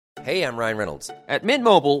Hey, I'm Ryan Reynolds. At Mint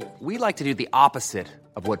Mobile, we like to do the opposite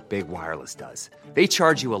of what Big Wireless does. They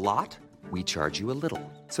charge you a lot, we charge you a little.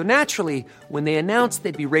 So naturally, when they announced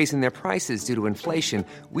they'd be raising their prices due to inflation,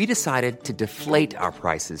 we decided to deflate our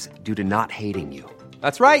prices due to not hating you.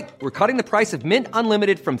 That's right. We're cutting the price of Mint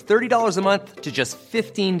Unlimited from $30 a month to just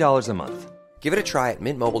 $15 a month. Give it a try at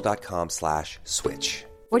mintmobile.com/switch.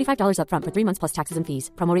 $45 up front for 3 months plus taxes and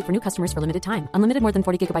fees. Promo rate for new customers for limited time. Unlimited more than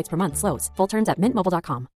 40 gigabytes per month. Slows full terms at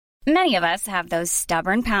mintmobile.com. Many of us have those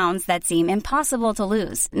stubborn pounds that seem impossible to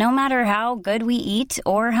lose, no matter how good we eat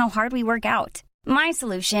or how hard we work out. My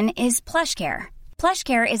solution is PlushCare.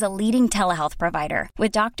 PlushCare is a leading telehealth provider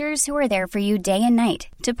with doctors who are there for you day and night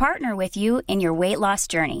to partner with you in your weight loss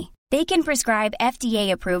journey. They can prescribe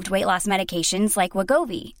FDA-approved weight loss medications like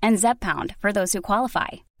Wegovy and Zepbound for those who qualify.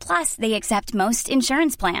 Plus, they accept most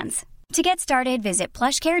insurance plans. To get started, visit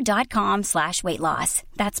plushcare.com/weightloss.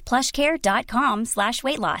 That's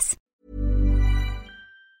plushcare.com/weightloss.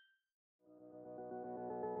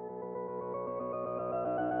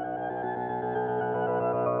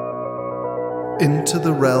 Into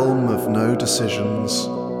the realm of no decisions.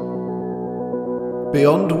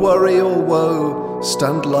 Beyond worry or woe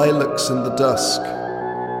stand lilacs in the dusk.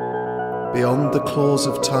 Beyond the claws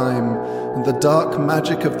of time and the dark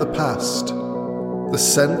magic of the past, the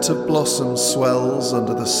scent of blossom swells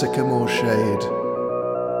under the sycamore shade.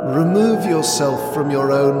 Remove yourself from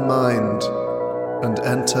your own mind and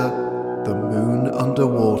enter the moon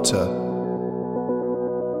underwater.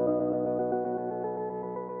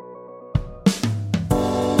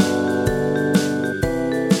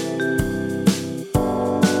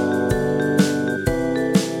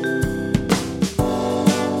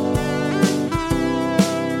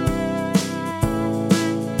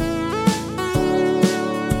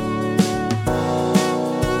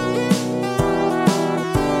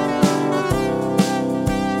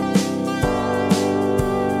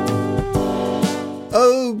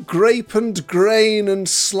 Grape and grain and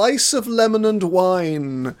slice of lemon and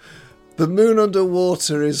wine. The moon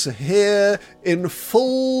underwater is here in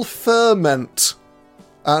full ferment.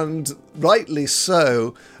 And rightly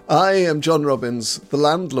so. I am John Robbins, the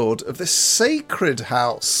landlord of this sacred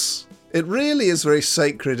house. It really is very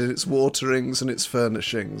sacred in its waterings and its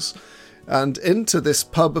furnishings. And into this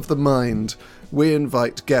pub of the mind, we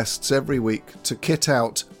invite guests every week to kit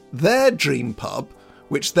out their dream pub,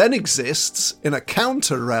 which then exists in a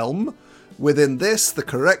counter realm within this, the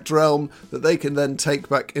correct realm, that they can then take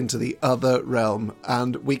back into the other realm.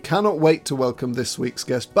 And we cannot wait to welcome this week's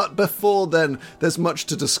guest. But before then, there's much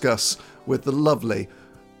to discuss with the lovely,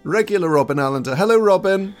 regular Robin Allender. Hello,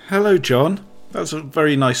 Robin. Hello, John. That's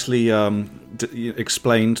very nicely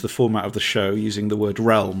explained, the format of the show, using the word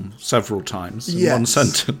realm several times in one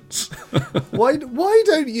sentence. Why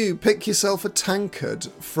don't you pick yourself a tankard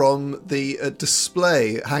from the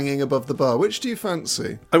display hanging above the bar? Which do you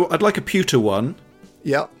fancy? I'd like a pewter one.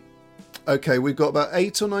 Yep. Okay, we've got about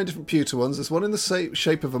 8 or 9 different pewter ones. There's one in the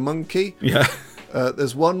shape of a monkey. Yeah.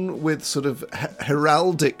 There's one with sort of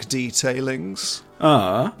heraldic detailings.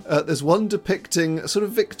 There's one depicting a sort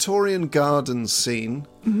of Victorian garden scene.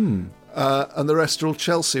 And the rest are all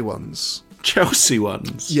Chelsea ones. Chelsea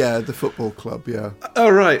ones? Yeah, the football club, yeah. Oh,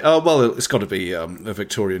 right. Well, it's got to be a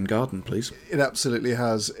Victorian garden, please. It absolutely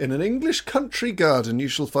has. In an English country garden, you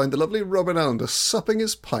shall find the lovely Robin Allender supping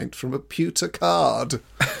his pint from a pewter card.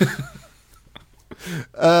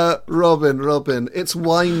 Robin, it's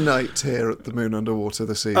wine night here at the Moon Underwater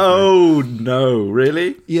this evening. Oh, no,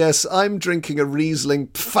 really? Yes, I'm drinking a Riesling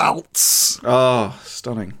Pfalz. Oh,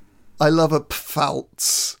 stunning. I love a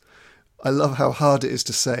Pfalz. I love how hard it is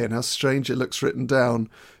to say and how strange it looks written down.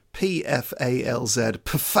 P-F-A-L-Z,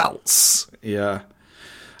 Pfalz. Yeah.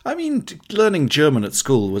 I mean, learning German at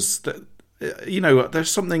school was,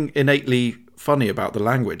 there's something innately funny about the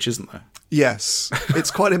language, isn't there? Yes,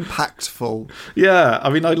 it's quite impactful. Yeah,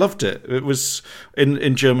 I mean, I loved it. It was,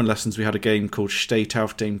 in German lessons, we had a game called Steht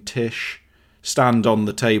auf dem Tisch, stand on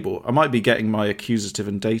the table. I might be getting my accusative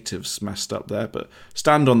and datives messed up there, but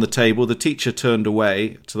stand on the table. The teacher turned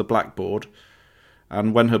away to the blackboard,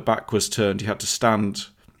 and when her back was turned, you had to stand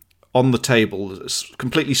on the table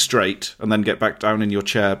completely straight and then get back down in your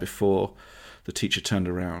chair before the teacher turned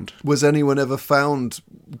around. Was anyone ever found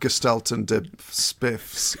Gestalten der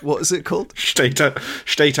Spiffs? What is it called? Steht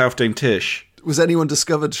auf dem Tisch. Was anyone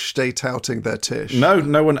discovered steht-outing their Tisch?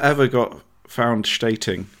 No one ever got found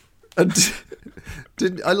stating. And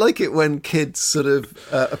I like it when kids sort of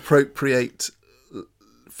appropriate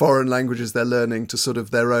foreign languages they're learning to sort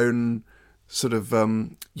of their own sort of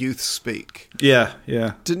youth speak. Yeah,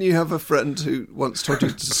 yeah. Didn't you have a friend who once told you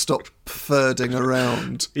to stop ferding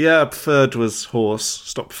around? Yeah, preferred was horse.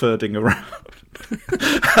 Stop ferding around.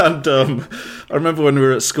 And I remember when we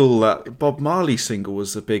were at school, that Bob Marley single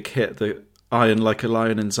was a big hit, the Iron Like a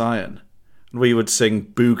Lion in Zion. And we would sing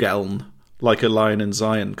Boogeln like a lion in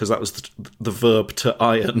Zion, because that was the verb to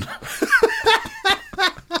iron.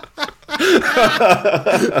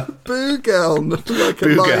 Boogeln like a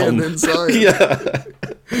lion in Zion. Yeah.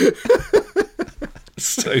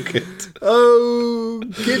 So good. Oh,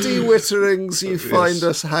 giddy witterings you find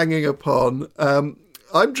us hanging upon.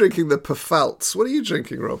 I'm drinking the Pafaltz. What are you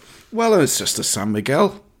drinking, Rob? Well, it's just a San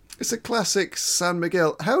Miguel. It's a classic San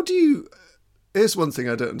Miguel. Here's one thing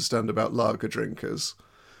I don't understand about lager drinkers.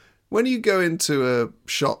 When you go into a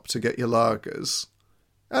shop to get your lagers,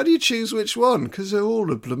 how do you choose which one? Because they're all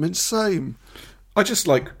a blooming same. I just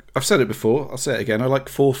like, I've said it before, I'll say it again, I like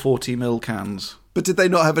 440ml cans. But did they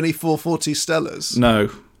not have any 440 Stellas?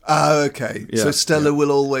 No. Oh, okay. Yeah, so Stella will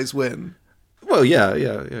always win. Well,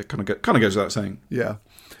 yeah. Kind of goes without saying. Yeah.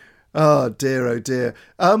 Oh dear, oh dear.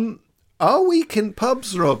 Our week in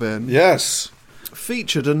pubs, Robin. Yes.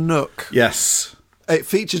 Featured a Nook. Yes. It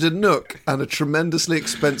featured a Nook and a tremendously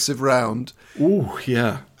expensive round. Ooh,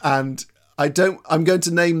 yeah. And I'm going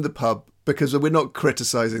to name the pub because we're not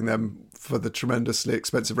criticising them for the tremendously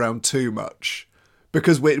expensive round too much.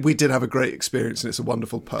 Because we did have a great experience and it's a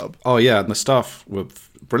wonderful pub. Oh, yeah, and the staff were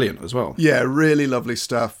brilliant as well. Yeah, really lovely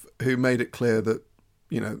staff who made it clear that,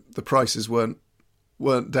 the prices weren't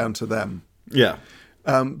down to them. Yeah.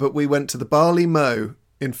 But we went to the Barley Mow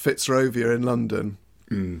in Fitzrovia in London.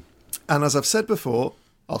 Mm. And as I've said before,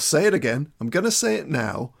 I'll say it again, I'm going to say it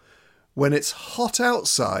now, when it's hot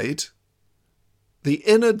outside, the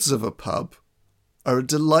innards of a pub are a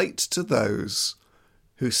delight to those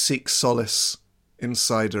who seek solace in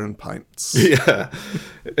cider and pints. Yeah,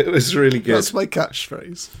 it was really good. That's my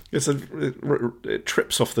catchphrase. It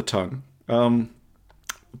trips off the tongue.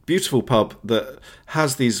 Beautiful pub that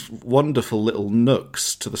has these wonderful little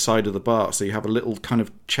nooks to the side of the bar, so you have a little kind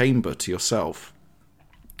of chamber to yourself.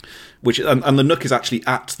 And the nook is actually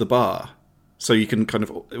at the bar, so you can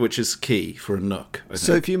which is key for a nook, I think.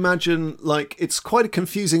 So if you imagine, it's quite a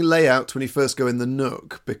confusing layout when you first go in the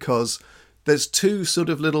nook, because there's two sort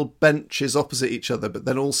of little benches opposite each other, but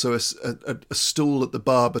then also a stool at the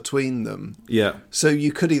bar between them. Yeah. So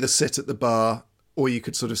you could either sit at the bar or you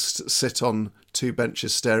could sort of sit on two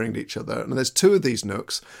benches staring at each other. And there's two of these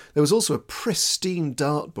nooks. There was also a pristine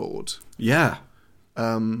dartboard. Yeah.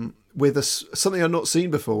 With something I've not seen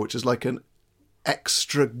before, which is like an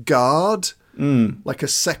extra guard, like a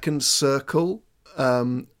second circle,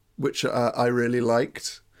 which I really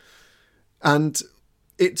liked. And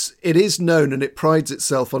it is known and it prides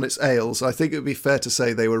itself on its ales. I think it would be fair to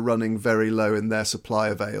say they were running very low in their supply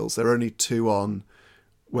of ales. There were only two on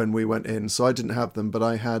when we went in, so I didn't have them, but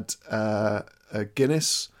I had a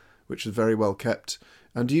Guinness, which was very well kept.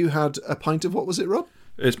 And you had a pint of, what was it, Rob?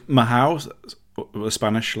 It's Mahau, a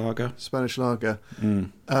Spanish lager. Spanish lager.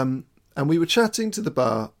 And we were chatting to the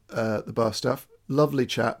bar staff, lovely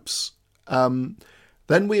chaps. Then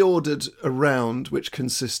we ordered a round which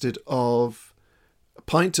consisted of a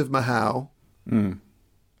pint of Mahau,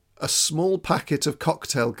 a small packet of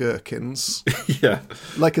cocktail gherkins. Yeah.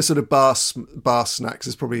 Like a sort of bar snacks.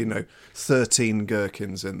 There's probably, 13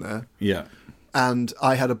 gherkins in there. Yeah. And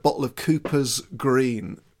I had a bottle of Cooper's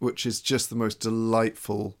Green, which is just the most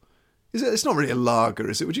delightful. It's not really a lager,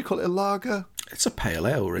 is it? Would you call it a lager? It's a pale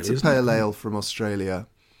ale, really. It's a pale ale from Australia.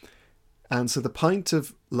 And so the pint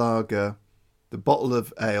of lager, the bottle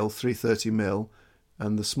of ale, 330ml,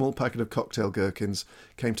 and the small packet of cocktail gherkins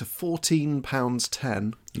came to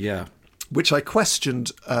 £14.10. Yeah. Which I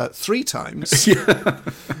questioned 3 times.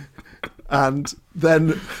 And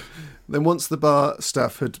then once the bar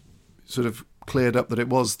staff had sort of cleared up that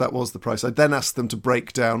that was the price, I then asked them to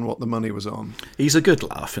break down what the money was on. He's a good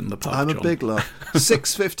laugh in the pub, I'm John. a big laugh.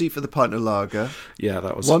 $6.50 for the pint of lager. Yeah,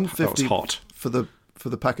 that was $1.50 hot. for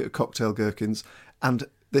the packet of cocktail gherkins, and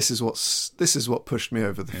this is what pushed me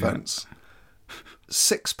over the fence.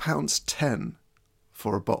 £6.10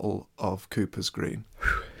 for a bottle of Cooper's Green.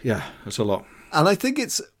 Yeah, that's a lot. And I think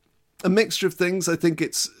it's a mixture of things. I think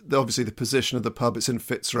it's obviously the position of the pub. It's in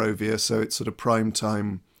Fitzrovia, so it's sort of prime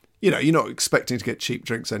time. You're not expecting to get cheap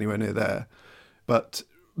drinks anywhere near there. But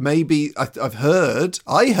maybe I heard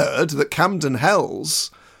that Camden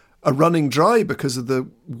Hells are running dry because of the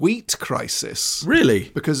wheat crisis. Really?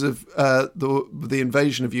 Because of the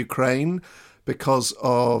invasion of Ukraine, because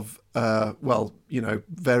of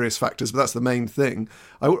various factors, but that's the main thing.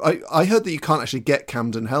 I heard that you can't actually get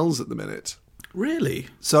Camden Hells at the minute. Really?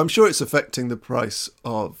 So I'm sure it's affecting the price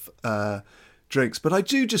of drinks. But I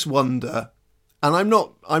do just wonder, and I'm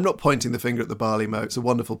not pointing the finger at the Barley Mow. It's a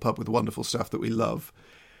wonderful pub with wonderful stuff that we love.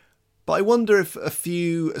 But I wonder if a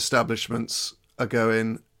few establishments are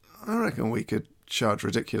going, I reckon we could charge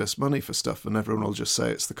ridiculous money for stuff and everyone will just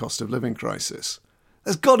say it's the cost of living crisis.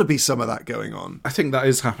 There's got to be some of that going on. I think that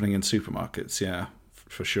is happening in supermarkets, yeah,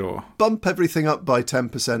 for sure. Bump everything up by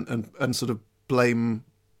 10% and sort of blame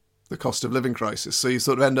the cost of living crisis. So you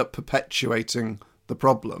sort of end up perpetuating the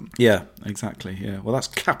problem. Yeah, exactly. Yeah. Well, that's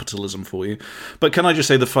capitalism for you. But can I just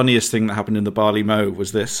say the funniest thing that happened in the Barley Mow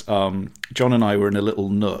was this. John and I were in a little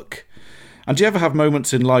nook. And do you ever have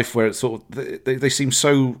moments in life where it's sort of, they seem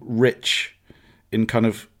so rich in kind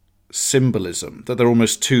of symbolism that they're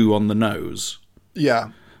almost too on the nose? Yeah.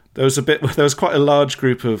 There was quite a large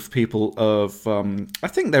group of people of, I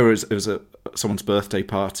think it was someone's birthday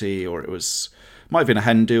party, or might have been a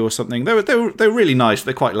hen do or something. They were really nice.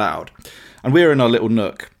 They're quite loud. And we were in our little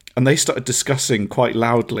nook, and they started discussing quite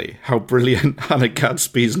loudly how brilliant Hannah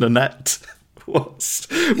Gadsby's Nanette was,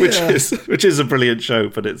 which is a brilliant show,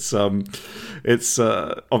 but it's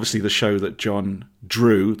obviously the show that John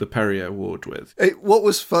drew the Perrier Award with. What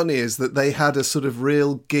was funny is that they had a sort of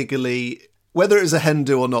real giggly, whether it was a hen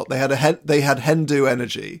do or not, they had hen do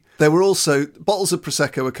energy. There were also bottles of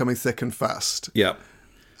Prosecco were coming thick and fast. Yeah.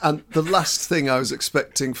 And the last thing I was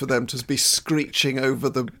expecting for them to be screeching over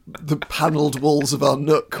the panelled walls of our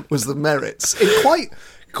nook was the merits, in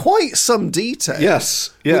quite some detail.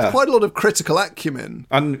 Yes, yeah. With quite a lot of critical acumen.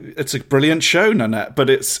 And it's a brilliant show, Nanette, but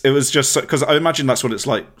it was just... Because I imagine that's what it's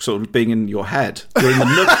like, sort of being in your head. You're in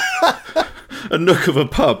the nook... a nook of a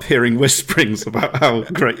pub hearing whisperings about how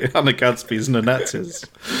great Hannah Gadsby's Nanette is.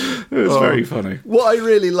 It was very funny. What I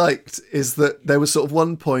really liked is that there was sort of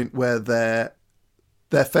one point where their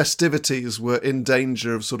festivities were in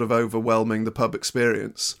danger of sort of overwhelming the pub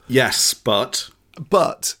experience. Yes, but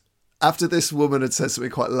after this woman had said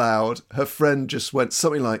something quite loud, her friend just went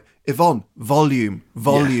something like, Yvonne, volume.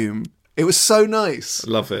 Yeah. It was so nice.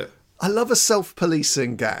 Love it. I love a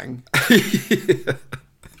self-policing gang.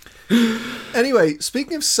 Anyway,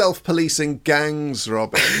 speaking of self-policing gangs,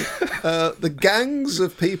 Robin, the gangs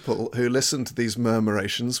of people who listen to these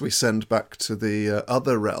murmurations we send back to the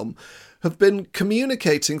other realm have been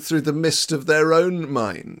communicating through the mist of their own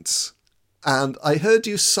minds. And I heard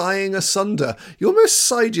you sighing asunder. You almost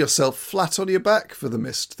sighed yourself flat on your back for the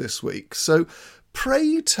mist this week. So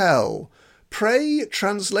pray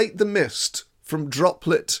translate the mist from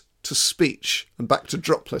droplet to speech and back to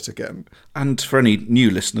droplet again. And for any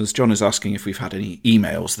new listeners, John is asking if we've had any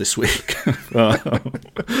emails this week.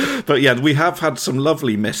 But yeah, we have had some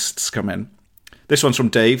lovely mists come in. This one's from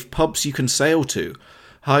Dave. Pubs you can sail to.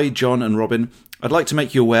 Hi, John and Robin. I'd like to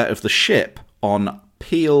make you aware of the ship on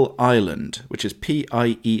Peel Island, which is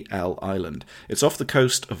Piel Island. It's off the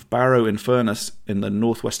coast of Barrow-in-Furness in the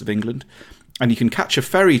northwest of England, and you can catch a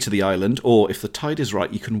ferry to the island, or if the tide is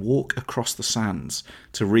right, you can walk across the sands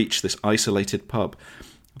to reach this isolated pub.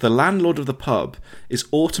 The landlord of the pub is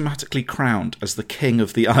automatically crowned as the king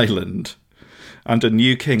of the island, and a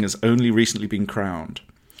new king has only recently been crowned.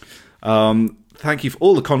 Thank you for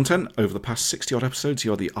all the content over the past 60-odd episodes.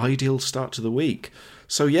 You are the ideal start to the week.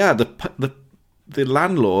 So yeah, the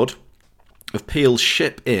landlord of Peel's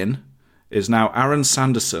Ship Inn is now Aaron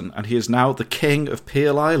Sanderson, and he is now the king of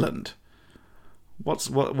Peel Island.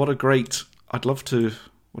 What a great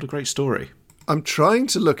story. I'm trying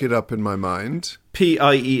to look it up in my mind.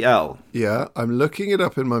 Piel. Yeah, I'm looking it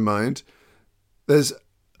up in my mind.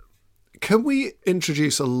 Can we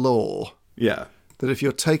introduce a law? Yeah. That if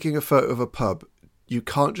you're taking a photo of a pub, you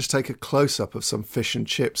can't just take a close-up of some fish and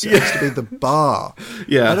chips. It has to be the bar.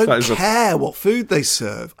 Yeah, I don't care what food they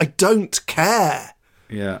serve. I don't care.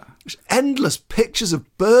 Yeah. There's endless pictures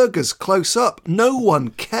of burgers close up. No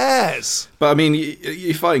one cares. But I mean,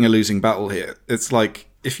 you're fighting a losing battle here. It's like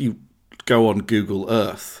if you go on Google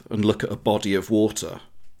Earth and look at a body of water,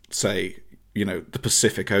 say, the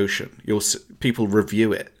Pacific Ocean, people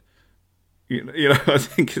review it. I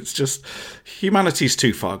think it's just humanity's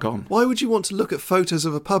too far gone. Why would you want to look at photos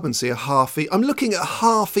of a pub and see a I'm looking at a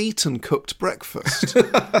half-eaten cooked breakfast.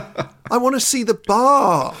 I want to see the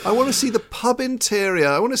bar. I want to see the pub interior.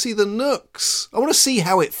 I want to see the nooks. I want to see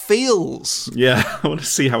how it feels. Yeah, I want to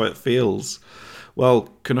see how it feels. Well,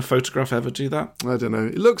 can a photograph ever do that? I don't know.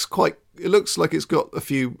 It looks like it's got a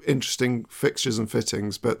few interesting fixtures and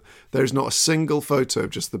fittings, but there's not a single photo of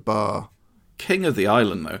just the bar. King of the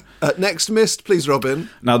island, though. Next mist, please,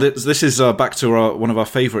 Robin. Now, this is back to one of our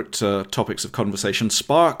favourite topics of conversation,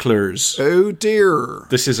 sparklers. Oh, dear.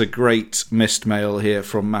 This is a great mist mail here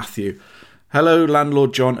from Matthew. Hello,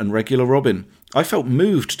 Landlord John and Regular Robin. I felt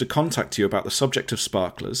moved to contact you about the subject of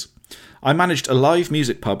sparklers. I managed a live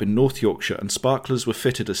music pub in North Yorkshire and sparklers were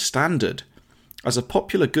fitted as standard. As a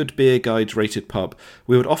popular Good Beer Guide rated pub,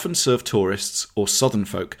 we would often serve tourists or southern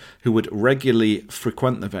folk who would regularly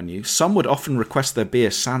frequent the venue. Some would often request their beer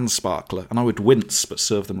sans sparkler, and I would wince but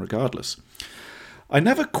serve them regardless. I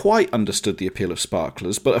never quite understood the appeal of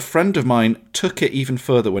sparklers, but a friend of mine took it even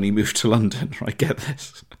further when he moved to London. I get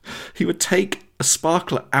this. He would take a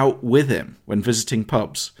sparkler out with him when visiting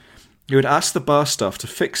pubs. He would ask the bar staff to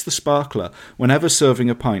fix the sparkler whenever serving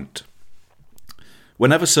a pint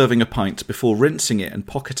before rinsing it and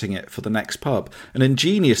pocketing it for the next pub, an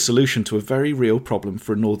ingenious solution to a very real problem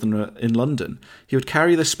for a northerner in London. He would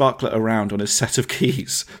carry the sparkler around on his set of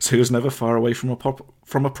keys, so he was never far away from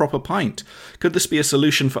a proper pint. Could this be a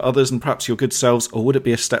solution for others and perhaps your good selves, or would it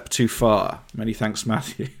be a step too far? Many thanks,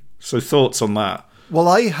 Matthew. So thoughts on that? Well,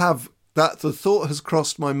 I have that. The thought has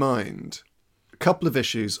crossed my mind. A couple of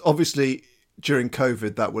issues. Obviously, during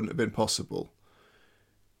COVID, that wouldn't have been possible.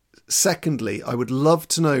 Secondly, I would love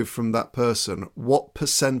to know from that person what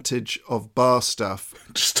percentage of bar staff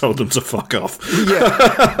just told them to fuck off.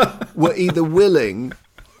 Were either willing,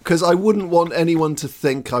 because I wouldn't want anyone to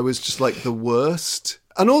think I was just like the worst.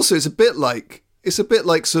 And also, it's a bit like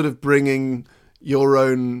sort of bringing your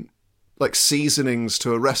own like seasonings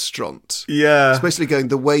to a restaurant. Yeah, it's basically going,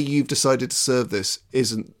 the way you've decided to serve this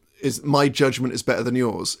is my judgment is better than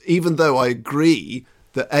yours, even though I agree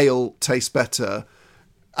that ale tastes better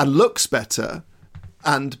and looks better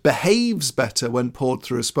and behaves better when poured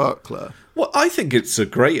through a sparkler. Well, I think it's a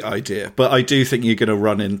great idea, but I do think you're going to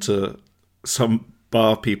run into some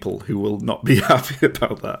bar people who will not be happy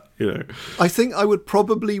about that, you know. I think I would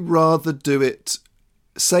probably rather do it,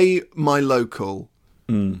 say my local,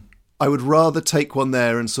 I would rather take one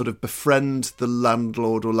there and sort of befriend the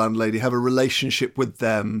landlord or landlady, have a relationship with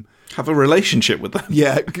them.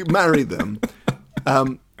 Yeah, marry them.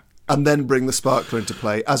 And then bring the sparkler into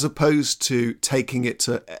play, as opposed to taking it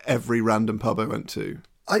to every random pub I went to.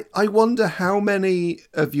 I wonder how many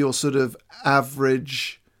of your sort of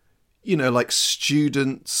average, you know, like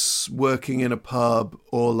students working in a pub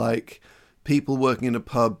or like people working in a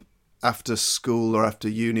pub after school or after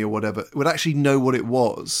uni or whatever would actually know what it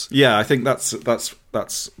was. Yeah, I think that's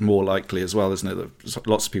more likely as well, isn't it? That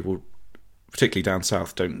lots of people, particularly down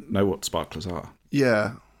south, don't know what sparklers are.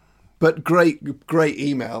 Yeah. But great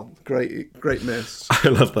email. Great mist. I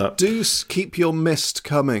love that. Do keep your mist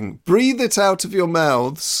coming. Breathe it out of your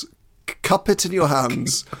mouths, cup it in your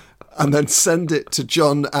hands, and then send it to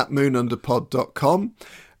john@moonunderpod.com.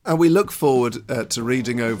 And we look forward to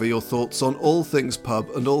reading over your thoughts on all things pub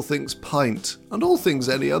and all things pint and all things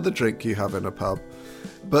any other drink you have in a pub.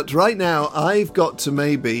 But right now, I've got to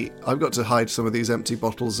hide some of these empty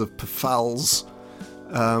bottles of Pafals.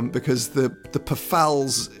 Because the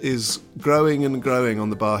Pafals is growing and growing on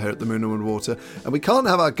the bar here at the Moon and Water, and we can't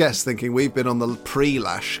have our guests thinking we've been on the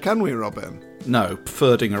pre-lash, can we, Robin? No,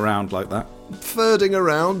 ferding around like that. Ferding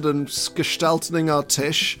around and gestaltening our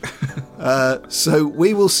tish. So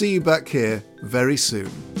we will see you back here very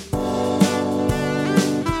soon.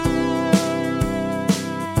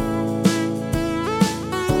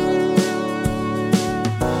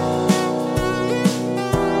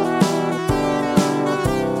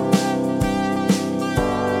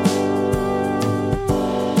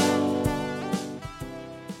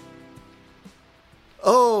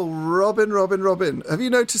 Robin, have you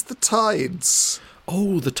noticed the tides?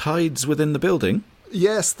 Oh, the tides within the building?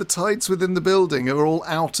 Yes, the tides within the building are all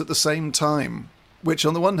out at the same time, which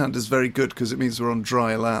on the one hand is very good because it means we're on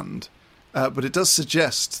dry land, but it does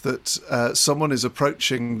suggest that someone is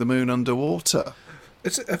approaching the moon underwater.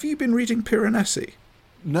 Have you been reading Piranesi?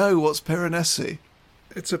 No, what's Piranesi?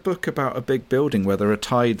 It's a book about a big building where there are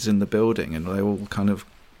tides in the building and they all kind of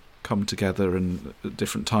come together at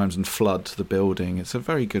different times and flood the building. It's a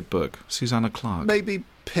very good book. Susanna Clarke. Maybe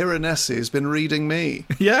Piranesi has been reading me.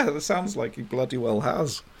 Yeah, that sounds like he bloody well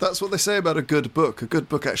has. That's what they say about a good book. A good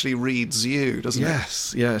book actually reads you, doesn't it?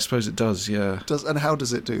 Yes, yeah, I suppose it does, yeah. And how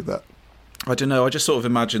does it do that? I don't know, I just sort of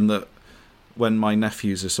imagine that when my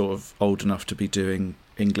nephews are sort of old enough to be doing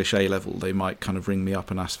English A-level, they might kind of ring me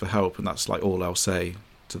up and ask for help, and that's like all I'll say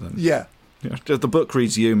to them. Yeah. Yeah, the book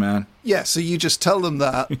reads you, man. Yeah, so you just tell them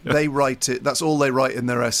that, they write it, that's all they write in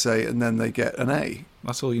their essay, and then they get an A.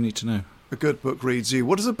 That's all you need to know. A good book reads you.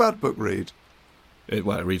 What does a bad book read? It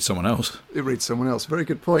reads someone else. It reads someone else. Very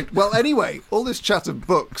good point. Well, anyway, all this chat of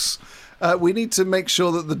books, we need to make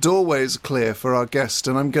sure that the doorway is clear for our guest,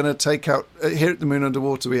 and I'm going to take out, here at the Moon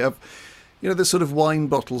Underwater, we have, the sort of wine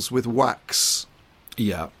bottles with wax.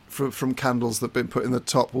 Yeah. from candles that have been put in the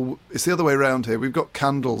top. Well, it's the other way around here. We've got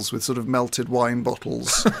candles with sort of melted wine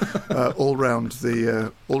bottles all round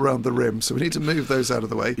the rim. So we need to move those out of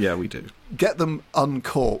the way. Yeah, we do. Get them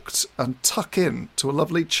uncorked and tuck in to a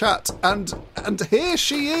lovely chat. And here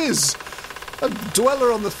she is, a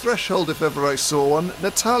dweller on the threshold if ever I saw one.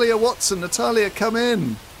 Natalya Watson. Natalya, come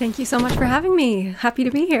in. Thank you so much for having me. Happy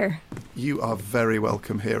to be here. You are very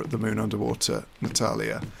welcome here at the Moon Underwater,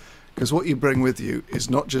 Natalya. Because what you bring with you is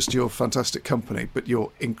not just your fantastic company, but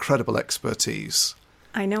your incredible expertise.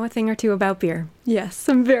 I know a thing or two about beer. Yes,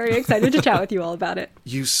 I'm very excited to chat with you all about it.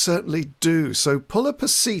 You certainly do. So pull up a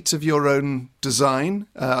seat of your own design.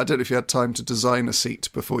 I don't know if you had time to design a seat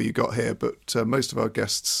before you got here, but most of our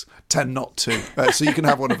guests tend not to. So you can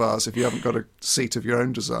have one of ours if you haven't got a seat of your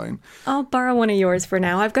own design. I'll borrow one of yours for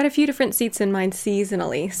now. I've got a few different seats in mind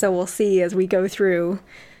seasonally, so we'll see as we go through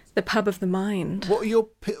the pub of the mind. What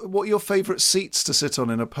are your favourite seats to sit on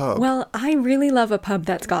in a pub? Well, I really love a pub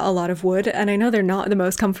that's got a lot of wood, and I know they're not the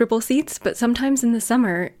most comfortable seats, but sometimes in the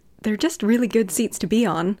summer, they're just really good seats to be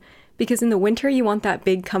on. Because in the winter, you want that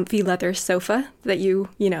big comfy leather sofa that you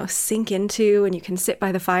sink into and you can sit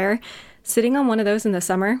by the fire. Sitting on one of those in the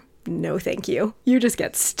summer, no thank you. You just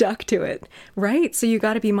get stuck to it, right? So you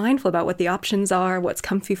got to be mindful about what the options are, what's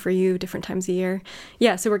comfy for you, different times of year.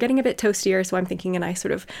 Yeah, so we're getting a bit toastier, so I'm thinking a nice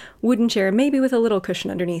sort of wooden chair, maybe with a little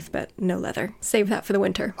cushion underneath, but no leather. Save that for the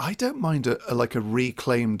winter. I don't mind a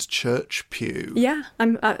reclaimed church pew. Yeah,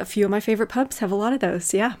 a few of my favourite pubs have a lot of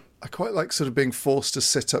those, yeah. I quite like sort of being forced to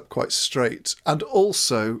sit up quite straight, and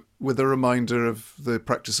also with a reminder of the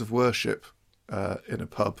practice of worship in a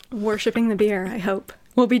pub. Worshipping the beer, I hope.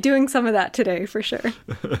 We'll be doing some of that today, for sure.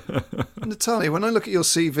 Natalia, when I look at your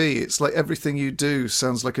CV, it's like everything you do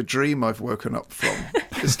sounds like a dream I've woken up from.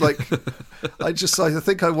 It's like, I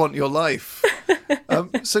think I want your life.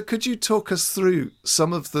 So could you talk us through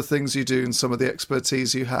some of the things you do and some of the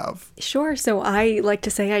expertise you have? Sure. So I like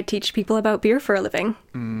to say I teach people about beer for a living.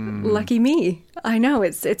 Lucky me. I know,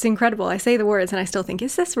 it's incredible. I say the words and I still think,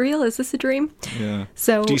 is this real? Is this a dream? Yeah.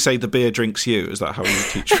 So do you say the beer drinks you? Is that how you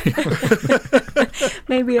teach people?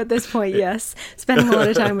 Maybe at this point, yes. Spending a lot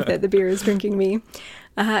of time with it, the beer is drinking me.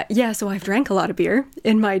 So I've drank a lot of beer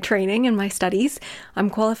in my training and my studies. I'm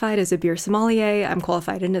qualified as a beer sommelier. I'm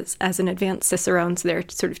qualified as an advanced cicerone. So there are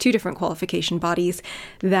sort of two different qualification bodies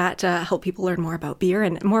that help people learn more about beer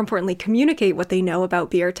and, more importantly, communicate what they know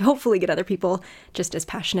about beer to hopefully get other people just as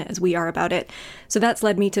passionate as we are about it. So that's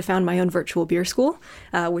led me to found my own virtual beer school,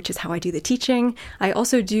 which is how I do the teaching. I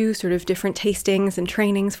also do sort of different tastings and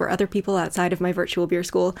trainings for other people outside of my virtual beer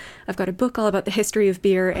school. I've got a book all about the history of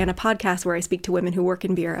beer and a podcast where I speak to women who work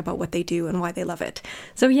in beer about what they do and why they love it.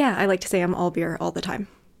 So yeah, I like to say I'm all beer all the time.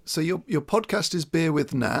 So your podcast is Beer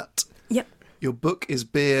with Nat. Yep. Your book is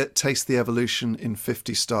Beer, Taste the Evolution in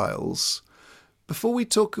 50 Styles. Before we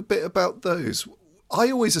talk a bit about those, I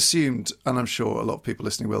always assumed, and I'm sure a lot of people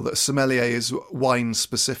listening will, that a sommelier is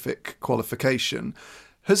wine-specific qualification.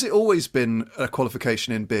 Has it always been a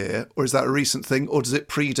qualification in beer, or is that a recent thing, or does it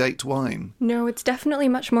predate wine? No, it's definitely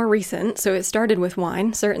much more recent. So it started with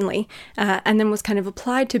wine, certainly, and then was kind of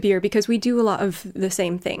applied to beer because we do a lot of the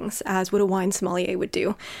same things as what a wine sommelier would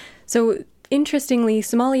do. So interestingly,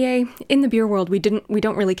 sommelier, in the beer world, we don't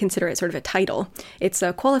really consider it sort of a title. It's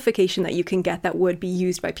a qualification that you can get that would be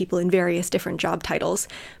used by people in various different job titles.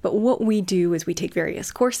 But what we do is we take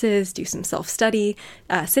various courses, do some self-study,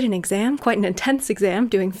 sit an exam, quite an intense exam,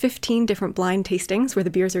 doing 15 different blind tastings where the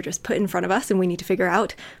beers are just put in front of us and we need to figure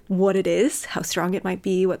out what it is, how strong it might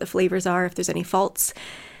be, what the flavors are, if there's any faults.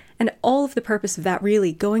 And all of the purpose of that,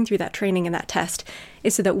 really, going through that training and that test,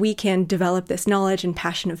 is so that we can develop this knowledge and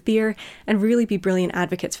passion of beer and really be brilliant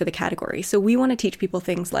advocates for the category. So we want to teach people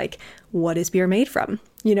things like, what is beer made from?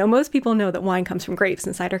 You know, most people know that wine comes from grapes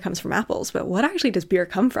and cider comes from apples, but what actually does beer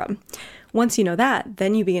come from? Once you know that,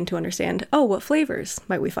 then you begin to understand, what flavors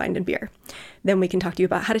might we find in beer? Then we can talk to you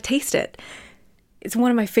about how to taste it. It's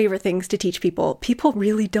one of my favorite things to teach people. People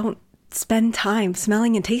really don't spend time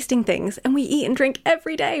smelling and tasting things, and we eat and drink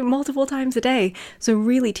every day, multiple times a day. So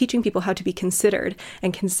really teaching people how to be considered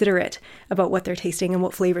and considerate about what they're tasting and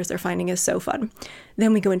what flavors they're finding is so fun.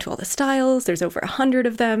 Then we go into all the styles. There's over 100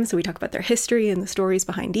 of them. So we talk about their history and the stories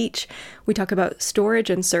behind each. We talk about storage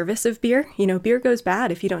and service of beer. You know, beer goes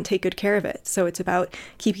bad if you don't take good care of it. So it's about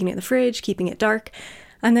keeping it in the fridge, keeping it dark.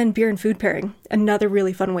 And then beer and food pairing, another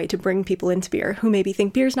really fun way to bring people into beer who maybe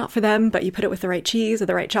think beer's not for them, but you put it with the right cheese or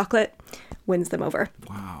the right chocolate, wins them over.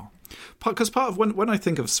 Wow. Because part of when I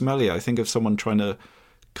think of sommelier, I think of someone trying to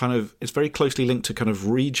kind of, it's very closely linked to kind of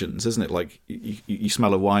regions, isn't it? Like you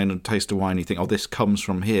smell a wine and taste a wine, you think, oh, this comes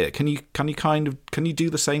from here. Can you do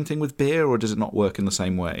the same thing with beer, or does it not work in the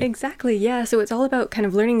same way? Exactly, yeah. So it's all about kind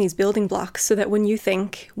of learning these building blocks so that when you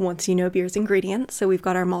think, once you know beer's ingredients, so we've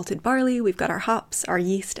got our malted barley, we've got our hops, our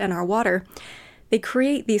yeast, and our water, they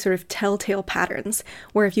create these sort of telltale patterns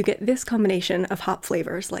where if you get this combination of hop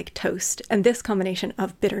flavors like toast and this combination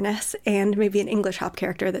of bitterness and maybe an English hop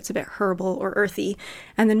character that's a bit herbal or earthy,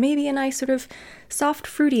 and then maybe a nice sort of soft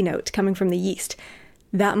fruity note coming from the yeast,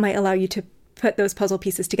 that might allow you to put those puzzle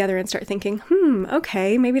pieces together and start thinking,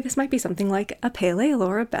 okay, maybe this might be something like a pale ale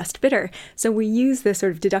or a best bitter. So we use this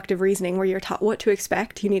sort of deductive reasoning where you're taught what to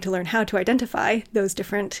expect. You need to learn how to identify those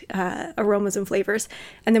different aromas and flavors.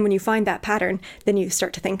 And then when you find that pattern, then you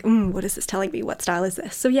start to think, what is this telling me? What style is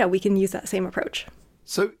this? So yeah, we can use that same approach.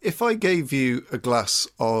 So if I gave you a glass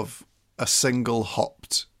of a single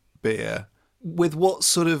hopped beer, with what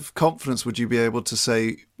sort of confidence would you be able to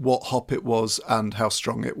say what hop it was and how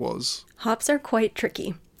strong it was? Hops are quite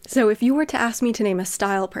tricky. So if you were to ask me to name a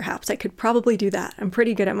style, perhaps, I could probably do that. I'm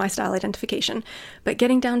pretty good at my style identification. But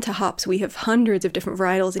getting down to hops, we have hundreds of different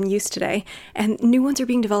varietals in use today, and new ones are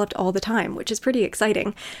being developed all the time, which is pretty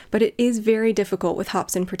exciting. But it is very difficult with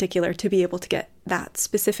hops in particular to be able to get that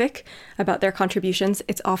specific about their contributions.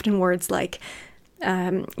 It's often words like,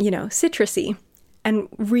 citrusy. And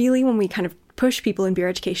really, when we kind of push people in beer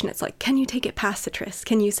education, it's like, can you take it past citrus?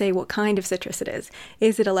 Can you say what kind of citrus it is?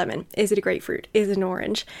 Is it a lemon? Is it a grapefruit? Is it an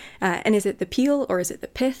orange? And is it the peel, or is it the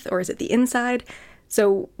pith, or is it the inside?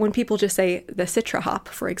 So when people just say the citra hop,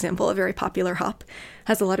 for example, a very popular hop,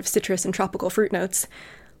 has a lot of citrus and tropical fruit notes,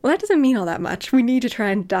 well, that doesn't mean all that much. We need to try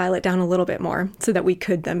and dial it down a little bit more so that we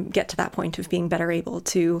could then get to that point of being better able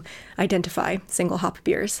to identify single hop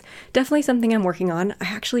beers. Definitely something I'm working on. I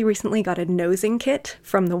actually recently got a nosing kit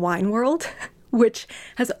from the wine world, which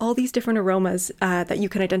has all these different aromas that you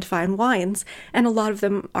can identify in wines. And a lot of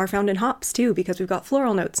them are found in hops too, because we've got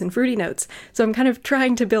floral notes and fruity notes. So I'm kind of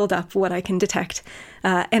trying to build up what I can detect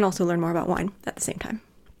and also learn more about wine at the same time.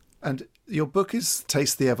 And your book is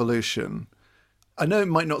Taste the Evolution. I know it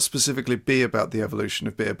might not specifically be about the evolution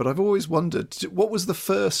of beer, but I've always wondered, what was the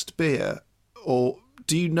first beer? Or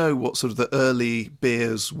do you know what sort of the early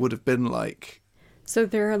beers would have been like? So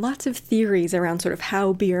there are lots of theories around sort of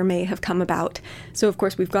how beer may have come about. So of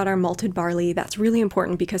course we've got our malted barley. That's really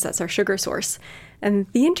important because that's our sugar source. And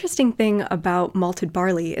the interesting thing about malted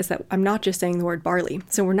barley is that I'm not just saying the word barley.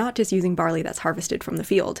 So we're not just using barley that's harvested from the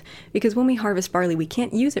field. Because when we harvest barley, we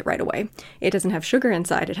can't use it right away. It doesn't have sugar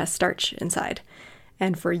inside, it has starch inside.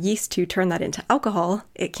 And for yeast to turn that into alcohol,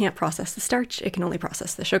 it can't process the starch, it can only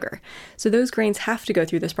process the sugar. So those grains have to go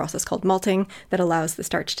through this process called malting that allows the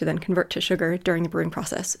starch to then convert to sugar during the brewing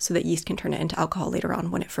process so that yeast can turn it into alcohol later on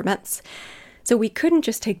when it ferments. So we couldn't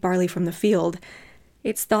just take barley from the field.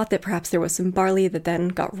 It's thought that perhaps there was some barley that then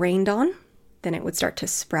got rained on. Then it would start to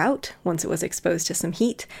sprout once it was exposed to some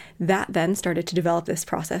heat. That then started to develop this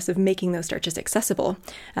process of making those starches accessible.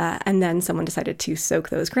 And then someone decided to soak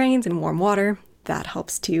those grains in warm water. That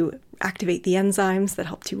helps to activate the enzymes that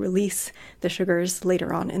help to release the sugars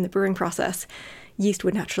later on in the brewing process. Yeast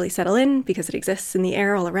would naturally settle in because it exists in the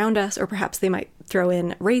air all around us, or perhaps they might throw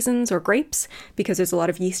in raisins or grapes because there's a lot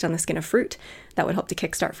of yeast on the skin of fruit. That would help to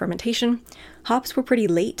kickstart fermentation. Hops were pretty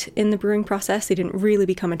late in the brewing process. They didn't really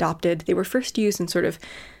become adopted. They were first used in sort of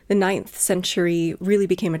the 9th century, really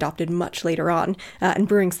became adopted much later on, and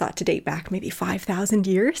brewing's thought to date back maybe 5,000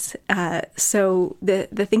 years. So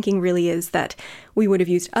the thinking really is that we would have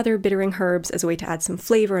used other bittering herbs as a way to add some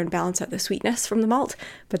flavor and balance out the sweetness from the malt,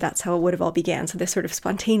 but that's how it would have all began. So this sort of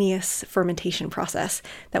spontaneous fermentation process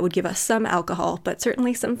that would give us some alcohol, but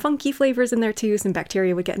certainly some funky flavors in there too. Some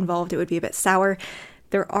bacteria would get involved. It would be a bit sour.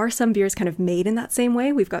 There are some beers kind of made in that same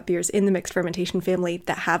way. We've got beers in the mixed fermentation family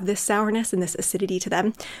that have this sourness and this acidity to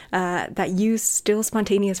them that use still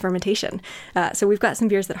spontaneous fermentation. So we've got some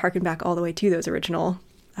beers that harken back all the way to those original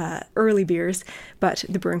early beers, but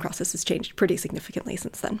the brewing process has changed pretty significantly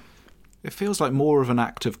since then. It feels like more of an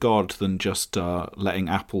act of God than just letting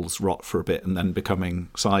apples rot for a bit and then becoming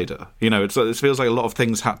cider. You know, it feels like a lot of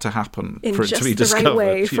things had to happen for it to be discovered. In just the right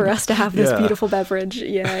way for us to have this beautiful beverage.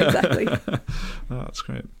 Yeah, exactly. Oh, that's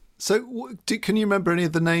great. So can you remember any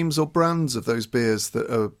of the names or brands of those beers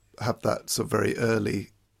that have that sort of very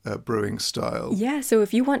early brewing style. Yeah, so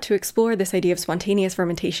if you want to explore this idea of spontaneous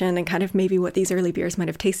fermentation and kind of maybe what these early beers might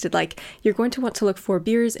have tasted like, you're going to want to look for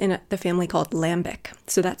beers in the family called lambic.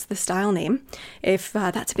 So that's the style name. If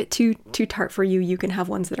that's a bit too tart for you, you can have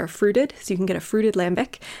ones that are fruited. So you can get a fruited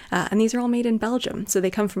lambic. And these are all made in Belgium. So they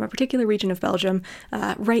come from a particular region of Belgium,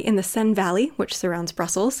 right in the Seine Valley, which surrounds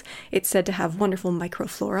Brussels. It's said to have wonderful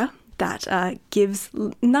microflora that gives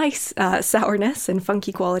nice sourness and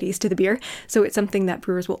funky qualities to the beer. So it's something that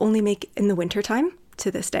brewers will only make in the wintertime to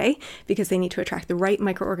this day because they need to attract the right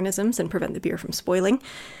microorganisms and prevent the beer from spoiling.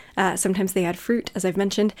 Sometimes they add fruit, as I've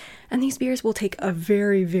mentioned, and these beers will take a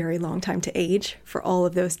very, very long time to age for all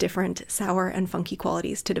of those different sour and funky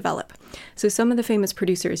qualities to develop. So some of the famous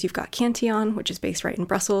producers, you've got Cantillon, which is based right in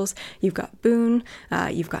Brussels, you've got Boone,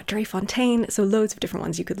 you've got Drie-Fontein, so loads of different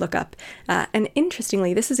ones you could look up. And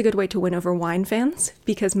interestingly, this is a good way to win over wine fans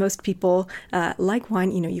because most people like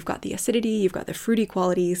wine. You've got the acidity, you've got the fruity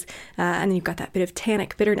qualities, and then you've got that bit of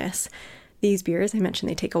tannic bitterness. These beers, I mentioned,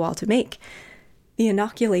 they take a while to make. The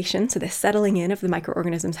inoculation, so the settling in of the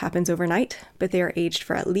microorganisms, happens overnight, but they are aged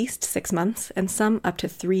for at least 6 months and some up to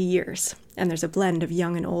 3 years. And there's a blend of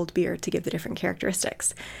young and old beer to give the different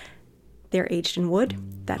characteristics. They're aged in wood.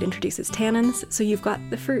 That introduces tannins. So you've got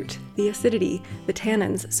the fruit, the acidity, the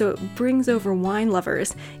tannins. So it brings over wine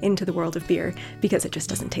lovers into the world of beer because it just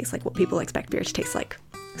doesn't taste like what people expect beer to taste like.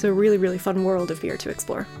 So a really, really fun world of beer to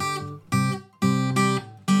explore.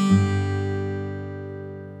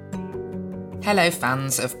 Hello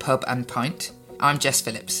fans of Pub and Pint, I'm Jess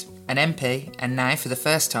Phillips, an MP and now for the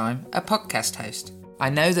first time a podcast host.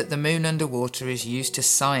 I know that the moon underwater is used to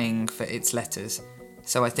sighing for its letters,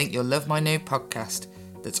 so I think you'll love my new podcast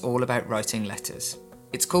that's all about writing letters.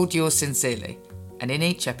 It's called Yours Sincerely, and in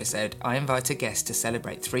each episode I invite a guest to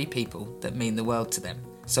celebrate 3 people that mean the world to them.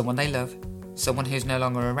 Someone they love, someone who's no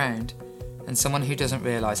longer around, and someone who doesn't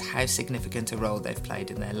realise how significant a role they've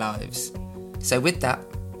played in their lives. So with that,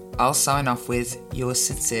 I'll sign off with Yours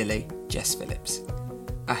Sincerely, Jess Phillips.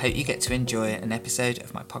 I hope you get to enjoy an episode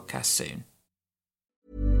of my podcast soon.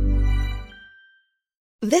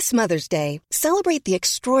 This Mother's Day, celebrate the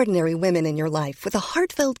extraordinary women in your life with a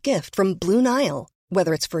heartfelt gift from Blue Nile.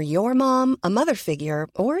 Whether it's for your mom, a mother figure,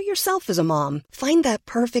 or yourself as a mom, find that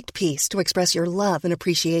perfect piece to express your love and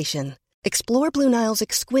appreciation. Explore Blue Nile's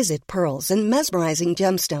exquisite pearls and mesmerizing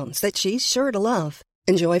gemstones that she's sure to love.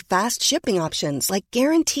 Enjoy fast shipping options like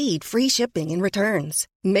guaranteed free shipping and returns.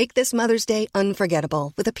 Make this Mother's Day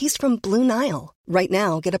unforgettable with a piece from Blue Nile. Right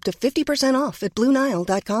now, get up to 50% off at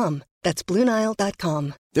BlueNile.com. That's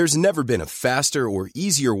BlueNile.com. There's never been a faster or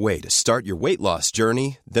easier way to start your weight loss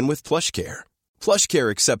journey than with PlushCare. PlushCare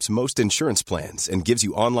accepts most insurance plans and gives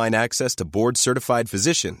you online access to board-certified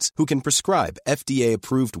physicians who can prescribe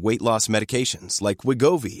FDA-approved weight loss medications like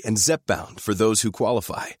Wegovy and Zepbound for those who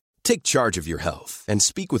qualify. Take charge of your health and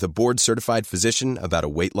speak with a board-certified physician about a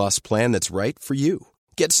weight loss plan that's right for you.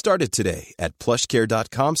 Get started today at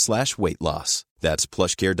plushcare.com/weight loss. That's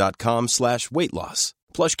plushcare.com/weight loss.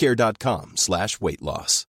 plushcare.com/weight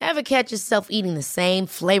loss. Ever catch yourself eating the same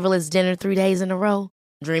flavorless dinner 3 days in a row?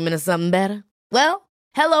 Dreaming of something better? Well,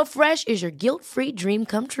 HelloFresh is your guilt-free dream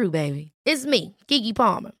come true, baby. It's me, Keke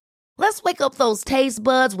Palmer. Let's wake up those taste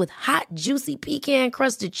buds with hot, juicy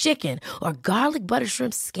pecan-crusted chicken or garlic butter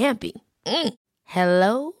shrimp scampi.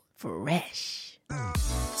 Hello Fresh.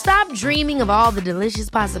 Stop dreaming of all the delicious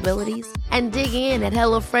possibilities and dig in at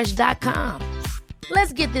HelloFresh.com.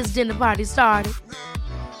 Let's get this dinner party started.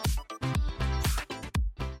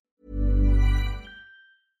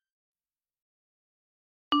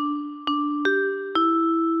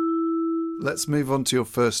 Let's move on to your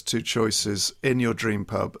first 2 choices in your dream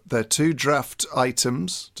pub. They're 2 draft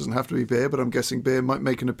items. Doesn't have to be beer, but I'm guessing beer might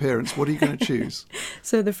make an appearance. What are you going to choose?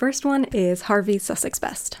 So the first one is Harvey's Sussex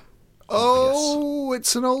Best. Oh, yes.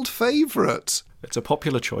 It's an old favourite. It's a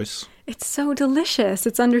popular choice. It's so delicious.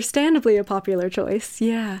 It's understandably a popular choice.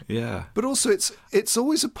 Yeah. Yeah. But also it's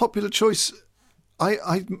always a popular choice.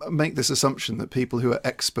 I make this assumption that people who are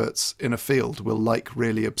experts in a field will like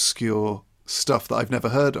really obscure stuff that I've never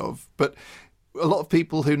heard of, but a lot of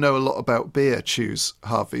people who know a lot about beer choose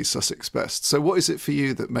Harvey's Sussex Best. So what is it for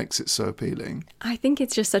you that makes it so appealing? I think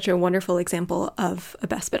it's just such a wonderful example of a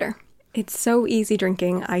best bitter. It's so easy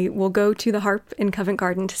drinking. I will go to the Harp in Covent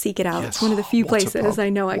Garden to seek it out. Yes. It's one of the few places I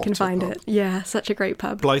know I can find it. Yeah, such a great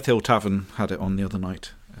pub. Blythe Hill Tavern had it on the other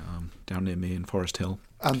night, down near me in Forest Hill.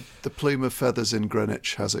 And the Plume of Feathers in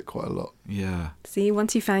Greenwich has it quite a lot. Yeah. See,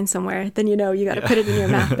 once you find somewhere, then you know you got to put it in your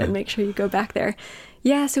map and make sure you go back there.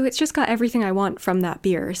 Yeah, so it's just got everything I want from that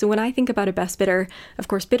beer. So when I think about a best bitter, of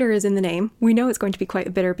course, bitter is in the name. We know it's going to be quite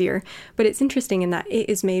a bitter beer, but it's interesting in that it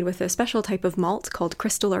is made with a special type of malt called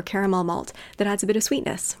crystal or caramel malt that adds a bit of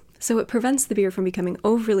sweetness. So it prevents the beer from becoming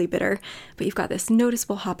overly bitter, but you've got this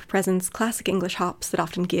noticeable hop presence, classic English hops that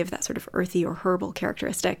often give that sort of earthy or herbal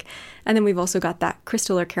characteristic. And then we've also got that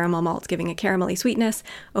crystal or caramel malt giving a caramelly sweetness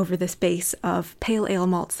over this base of pale ale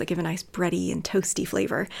malts that give a nice bready and toasty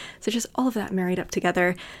flavour. So just all of that married up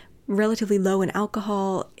together, relatively low in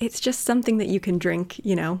alcohol. It's just something that you can drink,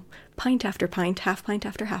 pint after pint, half pint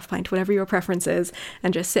after half pint, whatever your preference is,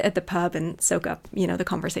 and just sit at the pub and soak up, the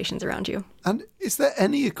conversations around you. And is there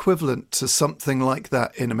any equivalent to something like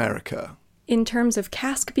that in America? In terms of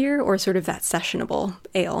cask beer or sort of that sessionable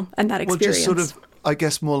ale and that experience? Well, just sort of, I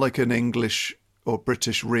guess, more like an English or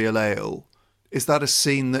British real ale. Is that a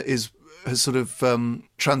scene that has sort of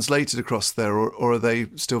translated across there, or are they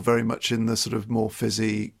still very much in the sort of more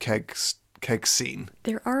fizzy keg scene?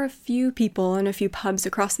 There are a few people and a few pubs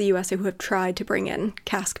across the US who have tried to bring in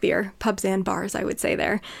cask beer, pubs and bars, I would say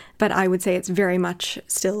there. But I would say it's very much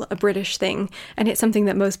still a British thing. And it's something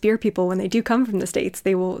that most beer people, when they do come from the States,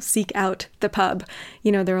 they will seek out the pub.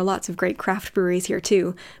 There are lots of great craft breweries here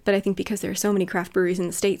too. But I think because there are so many craft breweries in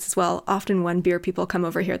the States as well, often when beer people come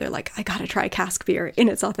over here, they're like, I gotta try cask beer in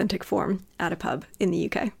its authentic form at a pub in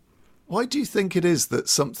the UK. Why do you think it is that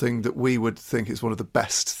something that we would think is one of the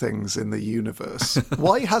best things in the universe,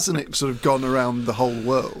 why hasn't it sort of gone around the whole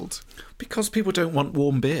world? Because people don't want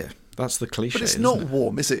warm beer. That's the cliche. But it's not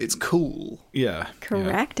warm, is it? It's cool. Yeah.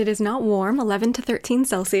 Correct. Yeah. It is not warm. 11 to 13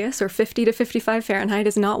 Celsius or 50 to 55 Fahrenheit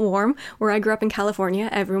is not warm. Where I grew up in California,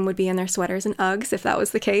 everyone would be in their sweaters and Uggs if that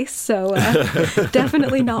was the case. So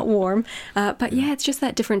definitely not warm. But yeah, it's just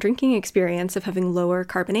that different drinking experience of having lower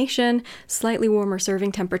carbonation, slightly warmer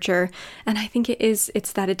serving temperature. And I think it's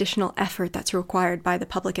that additional effort that's required by the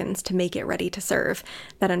publicans to make it ready to serve.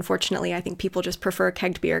 That unfortunately, I think people just prefer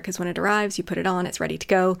kegged beer because when it arrives, you put it on, it's ready to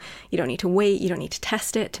go. You don't need to wait, you don't need to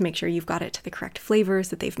test it to make sure you've got it to the correct flavors,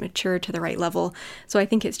 that they've matured to the right level. So I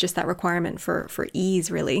think it's just that requirement for ease,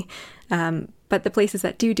 really. But the places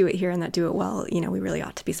that do it here and that do it well, we really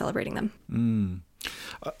ought to be celebrating them.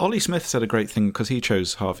 Ollie Smith said a great thing, because he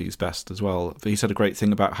chose Harvey's Best as well. He said a great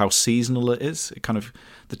thing about how seasonal it is. It kind of,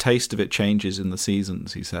 the taste of it changes in the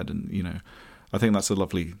seasons, he said. And, I think that's a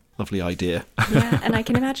lovely idea. Yeah, and I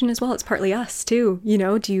can imagine as well, it's partly us too.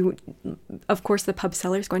 Of course, the pub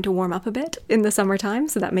cellar is going to warm up a bit in the summertime,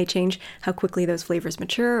 so that may change how quickly those flavors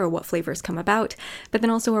mature or what flavors come about. But then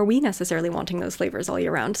also, are we necessarily wanting those flavors all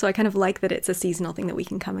year round? So I kind of like that it's a seasonal thing that we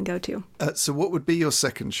can come and go to. So what would be your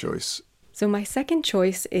second choice? So my second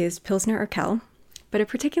choice is Pilsner Urquell, but a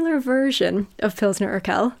particular version of Pilsner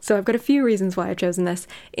Urquell. So I've got a few reasons why I've chosen this.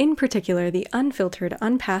 In particular, the unfiltered,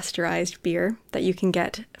 unpasteurized beer that you can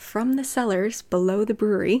get from the cellars below the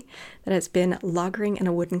brewery that has been lagering in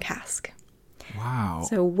a wooden cask. Wow.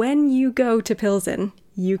 So when you go to Pilsen,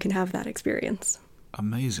 you can have that experience.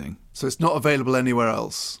 Amazing. So it's not available anywhere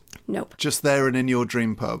else? Nope. Just there and in your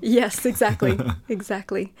dream pub? Yes, exactly.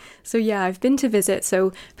 Exactly. So yeah, I've been to visit.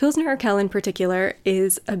 So Pilsner Urquell in particular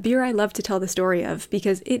is a beer I love to tell the story of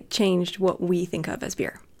because it changed what we think of as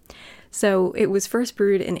beer. So it was first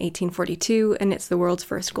brewed in 1842 and it's the world's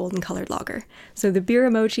first golden colored lager. So the beer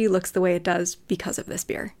emoji looks the way it does because of this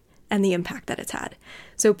beer and the impact that it's had.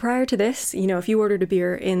 So prior to this, if you ordered a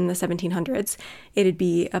beer in the 1700s, it'd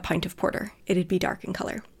be a pint of porter. It'd be dark in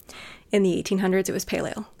color. In the 1800s, it was pale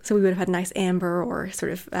ale. So we would have had nice amber or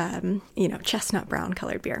sort of, chestnut brown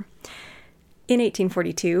colored beer. In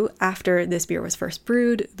 1842, after this beer was first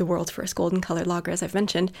brewed, the world's first golden colored lager, as I've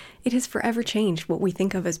mentioned, it has forever changed what we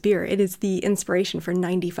think of as beer. It is the inspiration for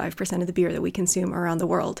 95% of the beer that we consume around the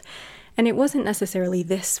world. And it wasn't necessarily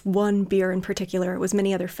this one beer in particular, it was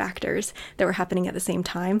many other factors that were happening at the same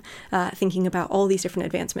time, thinking about all these different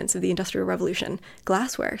advancements of the Industrial Revolution.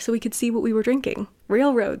 Glassware, so we could see what we were drinking.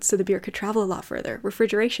 Railroads, so the beer could travel a lot further.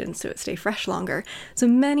 Refrigeration, so it stay fresh longer. So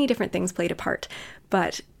many different things played a part.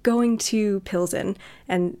 But going to Pilsen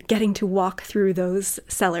and getting to walk through those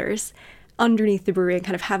cellars underneath the brewery and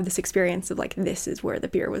kind of have this experience of like, this is where the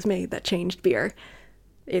beer was made that changed beer.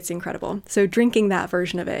 It's incredible. So drinking that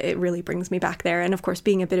version of it, it really brings me back there. And of course,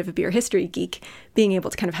 being a bit of a beer history geek, being able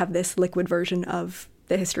to kind of have this liquid version of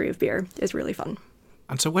the history of beer is really fun.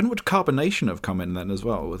 And so when would carbonation have come in then as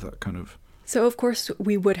well with that kind of... So of course,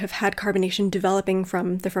 we would have had carbonation developing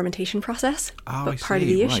from the fermentation process. But part of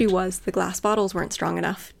the issue was the glass bottles weren't strong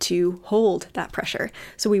enough to hold that pressure.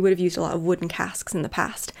 So we would have used a lot of wooden casks in the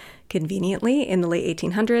past. Conveniently, in the late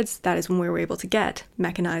 1800s, that is when we were able to get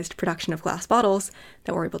mechanized production of glass bottles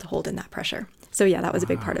that were able to hold in that pressure. So yeah, that was a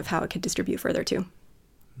big part of how it could distribute further too.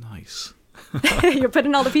 Nice. You're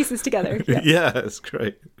putting all the pieces together. Yeah, it's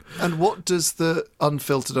great. And what does the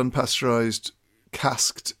unfiltered, unpasteurized,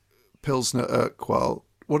 casked Pilsner Urquell,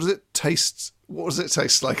 what does it taste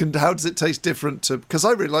like, and how does it taste different to... Because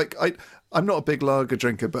I really like... I'm not a big lager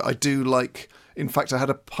drinker, but I do like... In fact, I had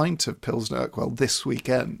a pint of Pilsner Urquell this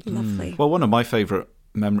weekend. Lovely. Well, one of my favourite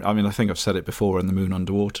memories, I mean, I think I've said it before in The Moon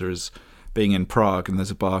Underwater, is being in Prague, and there's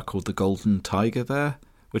a bar called the Golden Tiger there,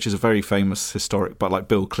 which is a very famous historic, but like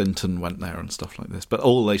Bill Clinton went there and stuff like this. But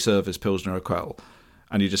all they serve is Pilsner Urquell,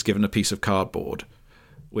 and you're just given a piece of cardboard,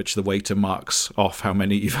 which the waiter marks off how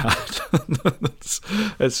many you've had.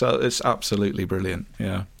 It's absolutely brilliant,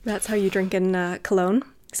 yeah. That's how you drink in Cologne.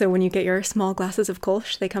 So when you get your small glasses of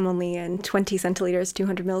Kolsch, they come only in 20 centiliters,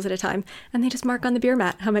 200 mils at a time, and they just mark on the beer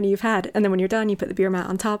mat how many you've had. And then when you're done, you put the beer mat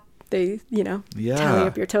on top. They, tally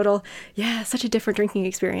up your total. Yeah, such a different drinking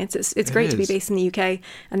experience. It's great to be based in the UK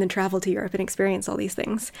and then travel to Europe and experience all these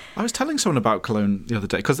things. I was telling someone about Cologne the other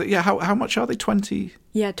day, because, how much are they? 20?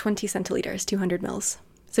 Yeah, 20 centiliters, 200 mils.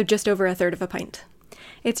 So just over a third of a pint.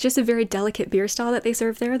 It's just a very delicate beer style that they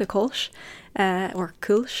serve there, the Kolsch, or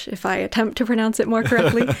Kulsch, if I attempt to pronounce it more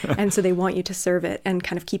correctly. And so they want you to serve it and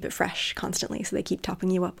kind of keep it fresh constantly. So they keep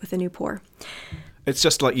topping you up with a new pour. It's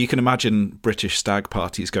just like you can imagine British stag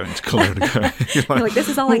parties going to Cologne. You're like, this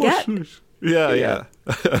is all I get? Yeah.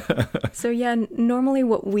 So normally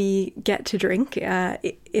what we get to drink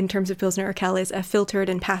in terms of Pilsner Urquell is a filtered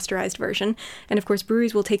and pasteurized version. And of course,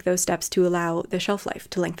 breweries will take those steps to allow the shelf life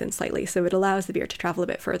to lengthen slightly. So it allows the beer to travel a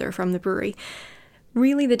bit further from the brewery.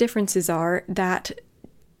 Really, the differences are that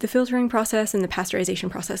the filtering process and the pasteurization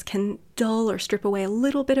process can dull or strip away a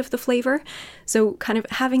little bit of the flavor. So kind of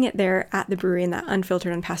having it there at the brewery in that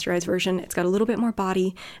unfiltered and pasteurized version, it's got a little bit more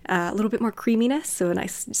body, a little bit more creaminess, so a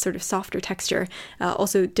nice sort of softer texture.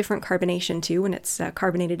 Also different carbonation too when it's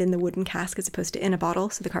carbonated in the wooden cask as opposed to in a bottle,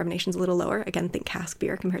 so the carbonation's a little lower. Again, think cask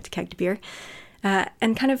beer compared to kegged beer.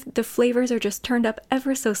 And kind of the flavors are just turned up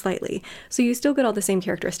ever so slightly. So you still get all the same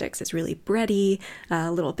characteristics. It's really bready,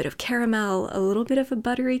 a little bit of caramel, a little bit of a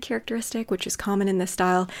buttery characteristic, which is common in this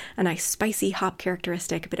style, a nice spicy hop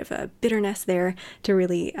characteristic, a bit of a bitterness there to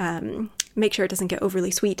really make sure it doesn't get overly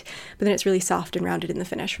sweet. But then it's really soft and rounded in the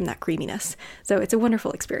finish from that creaminess. So it's a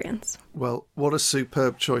wonderful experience. Well, what a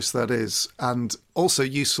superb choice that is. And also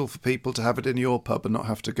useful for people to have it in your pub and not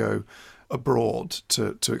have to go abroad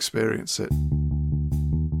to experience it.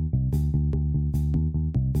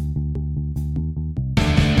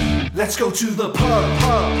 Let's go to the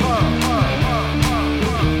pub.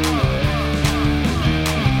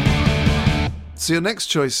 So your next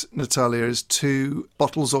choice, Natalya, is 2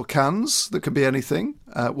 bottles or cans that can be anything.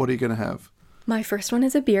 What are you going to have? My first one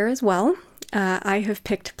is a beer as well. I have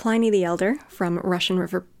picked Pliny the Elder from Russian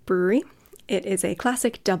River Brewery. It is a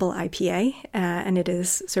classic double IPA, and it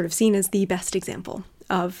is sort of seen as the best example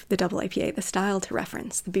of the double IPA, the style to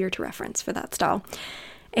reference, the beer to reference for that style.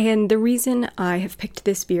 And the reason I have picked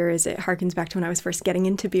this beer is it harkens back to when I was first getting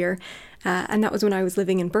into beer, and that was when I was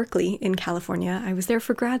living in Berkeley in California. I was there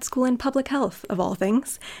for grad school in public health, of all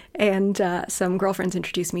things, and some girlfriends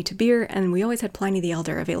introduced me to beer, and we always had Pliny the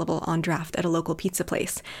Elder available on draft at a local pizza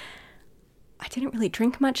place. I didn't really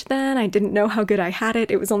drink much then. I didn't know how good I had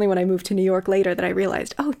it. It was only when I moved to New York later that I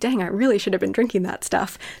realized, oh, dang, I really should have been drinking that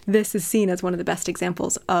stuff. This is seen as one of the best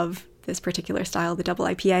examples of this particular style, the double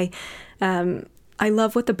IPA. I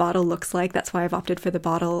love what the bottle looks like. That's why I've opted for the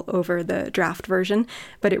bottle over the draft version.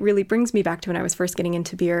 But it really brings me back to when I was first getting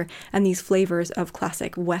into beer and these flavors of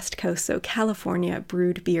classic West Coast, so California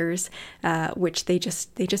brewed beers, which they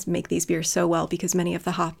just make these beers so well because many of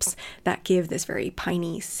the hops that give this very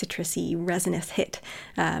piney, citrusy, resinous hit,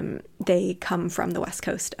 they come from the West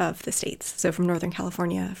Coast of the States. So from Northern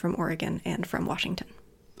California, from Oregon, and from Washington.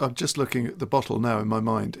 I'm just looking at the bottle now in my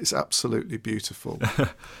mind. It's absolutely beautiful.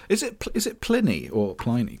 Is it Pliny or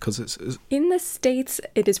Pliny? Because it's in the States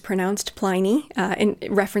it is pronounced Pliny, in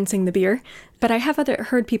referencing the beer. But I have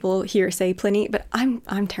heard people here say Pliny, but I'm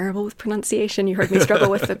terrible with pronunciation. You heard me struggle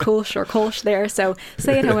with the Kolsch there. So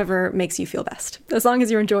say it however makes you feel best. As long as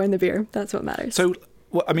you're enjoying the beer, that's what matters. So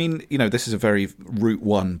Well, I mean, this is a very Route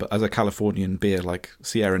 1, but as a Californian beer like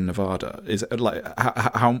Sierra Nevada, is it like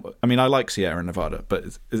how? I mean, I like Sierra Nevada,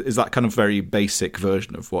 but is that kind of very basic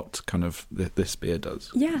version of what kind of this beer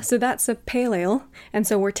does? Yeah, so that's a pale ale, and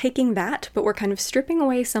so we're taking that, but we're kind of stripping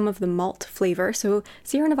away some of the malt flavor. So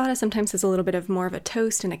Sierra Nevada sometimes has a little bit of more of a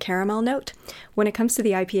toast and a caramel note. When it comes to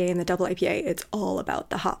the IPA and the double IPA, it's all about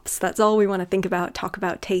the hops. That's all we want to think about, talk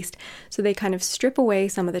about, taste. So they kind of strip away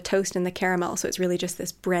some of the toast and the caramel, so it's really just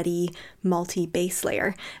this bready, malty base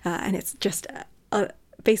layer, and it's just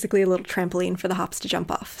basically a little trampoline for the hops to jump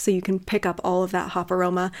off. So you can pick up all of that hop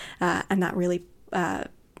aroma and that really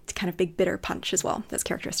kind of big bitter punch as well. That's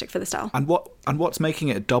characteristic for the style. And what's making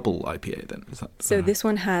it a double IPA then? Is that, so this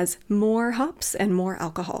one has more hops and more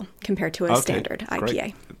alcohol compared to a standard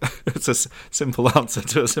IPA. It's a simple answer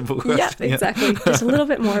to a simple question. Yeah, exactly. Just a little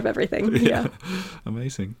bit more of everything. Yeah.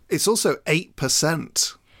 Amazing. It's also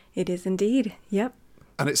 8%. It is indeed. Yep.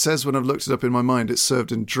 And it says, when I've looked it up in my mind, it's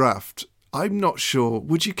served in draft. I'm not sure.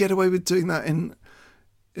 Would you get away with doing that in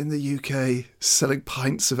the UK, selling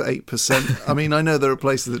pints of 8%? I mean, I know there are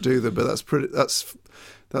places that do them, but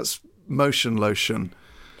that's motion lotion.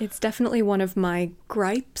 It's definitely one of my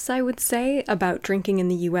gripes, I would say, about drinking in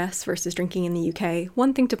the US versus drinking in the UK.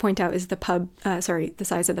 One thing to point out is the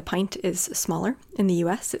size of the pint is smaller in the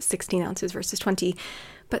US. It's 16 ounces versus 20.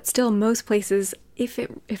 But still, most places, if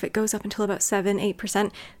it goes up until about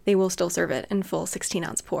 7-8%, they will still serve it in full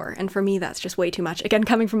 16-ounce pour. And for me, that's just way too much. Again,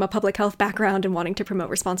 coming from a public health background and wanting to promote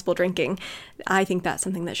responsible drinking, I think that's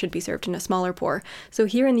something that should be served in a smaller pour. So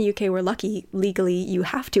here in the UK, we're lucky. Legally, you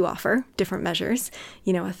have to offer different measures.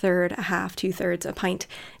 A third, a half, 2/3, a pint.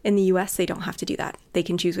 In the US, they don't have to do that. They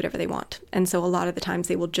can choose whatever they want. And so a lot of the times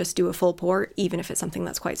they will just do a full pour, even if it's something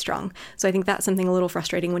that's quite strong. So I think that's something a little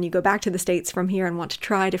frustrating when you go back to the States from here and want to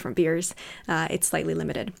try different beers. It's slightly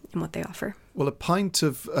limited in what they offer. Well, a pint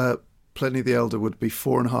of Pliny the Elder would be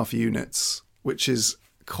 4.5 units, which is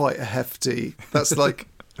quite a hefty. That's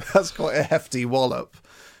quite a hefty wallop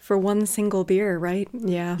for one single beer, right?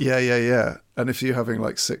 Yeah. Yeah. And if you're having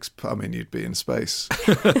like 6, I mean, you'd be in space.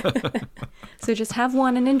 So just have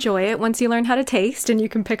one and enjoy it. Once you learn how to taste, and you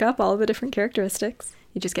can pick up all the different characteristics,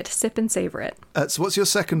 you just get to sip and savor it. So what's your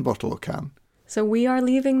second bottle or can? So we are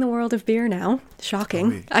leaving the world of beer now.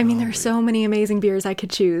 Shocking. There are so many amazing beers I could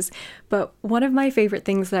choose. But one of my favorite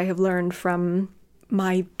things that I have learned from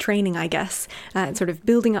my training, I guess, and sort of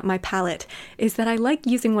building up my palate, is that I like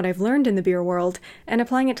using what I've learned in the beer world and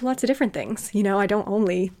applying it to lots of different things. I don't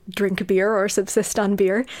only drink beer or subsist on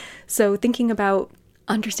beer. So thinking about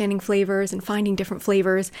understanding flavors and finding different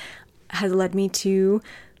flavors has led me to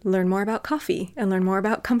learn more about coffee and learn more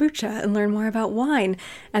about kombucha and learn more about wine.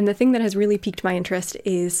 And the thing that has really piqued my interest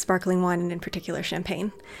is sparkling wine, and in particular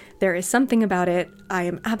champagne. There is something about it. I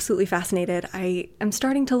am absolutely fascinated. I am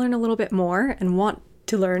starting to learn a little bit more and want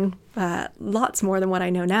to learn lots more than what I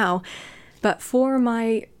know now. But for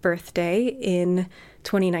my birthday in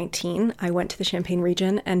 2019, I went to the Champagne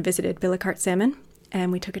region and visited Billicart Salmon,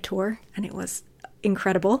 and we took a tour, and it was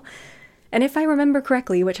incredible. And if I remember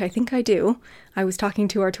correctly, which I think I do, I was talking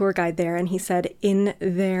to our tour guide there, and he said in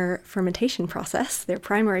their fermentation process, their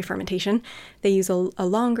primary fermentation, they use a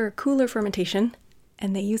longer, cooler fermentation,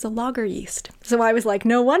 and they use a lager yeast. So I was like,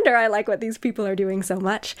 no wonder I like what these people are doing so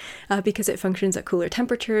much, because it functions at cooler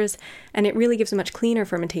temperatures, and it really gives a much cleaner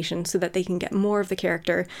fermentation so that they can get more of the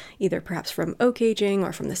character, either perhaps from oak aging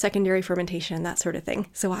or from the secondary fermentation, that sort of thing.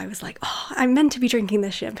 So I was like, I'm meant to be drinking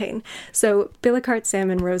this champagne. So Billicart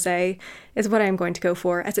Salmon Rosé is what I'm going to go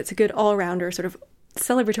for, as it's a good all-rounder sort of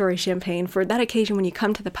celebratory champagne for that occasion when you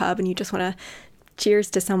come to the pub and you just want to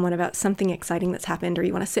cheers to someone about something exciting that's happened, or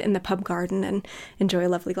you want to sit in the pub garden and enjoy a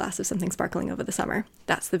lovely glass of something sparkling over the summer.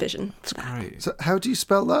 That's the vision. That's great. So how do you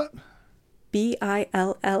spell that?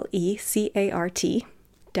 BILLECART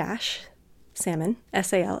 -salmon,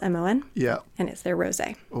 SALMON. Yeah. And it's their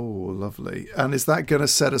rosé. Oh, lovely. And is that going to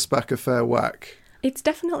set us back a fair whack? It's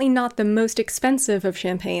definitely not the most expensive of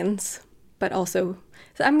champagnes, but also,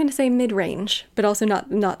 so I'm going to say mid-range, but also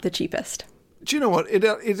not the cheapest. Do you know what? It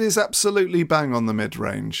is absolutely bang on the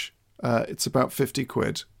mid-range. It's about 50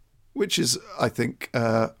 quid, which is, I think,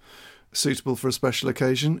 suitable for a special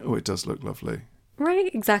occasion. Oh, it does look lovely.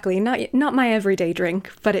 Right, exactly. Not my everyday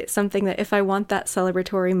drink, but it's something that if I want that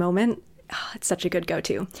celebratory moment, it's such a good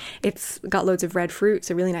go-to. It's got loads of red fruit,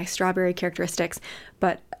 so really nice strawberry characteristics.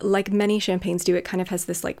 But like many champagnes do, it kind of has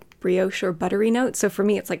this like brioche or buttery note. So for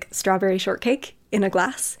me, it's like strawberry shortcake in a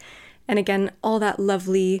glass. And again, all that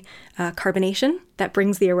lovely carbonation that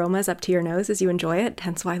brings the aromas up to your nose as you enjoy it.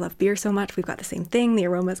 Hence why I love beer so much. We've got the same thing. The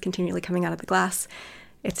aroma is continually coming out of the glass.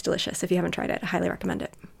 It's delicious. If you haven't tried it, I highly recommend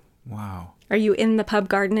it. Wow. Are you in the pub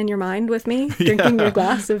garden in your mind with me, drinking your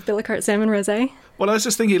glass of Billicart Salmon Rosé? Well, I was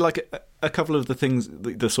just thinking, like, a couple of the things,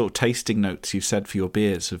 the sort of tasting notes you've said for your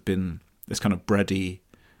beers have been this kind of bready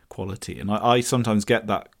quality. And I sometimes get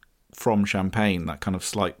that from champagne, that kind of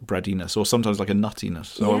slight breadiness, or sometimes like a nuttiness.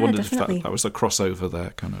 So Yeah, I wondered definitely. if that was a crossover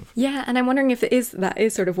there, kind of. Yeah, and I'm wondering if that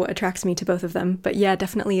is sort of what attracts me to both of them. But yeah,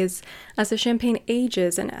 definitely as the champagne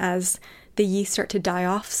ages and as the yeast start to die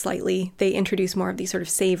off slightly, they introduce more of these sort of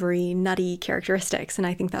savory, nutty characteristics. And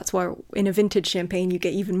I think that's why in a vintage champagne you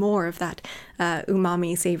get even more of that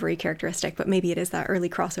umami, savory characteristic. But maybe it is that early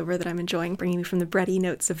crossover that I'm enjoying, bringing me from the bready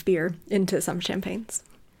notes of beer into some champagnes.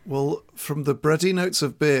 Well, from the bready notes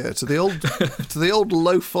of beer to the old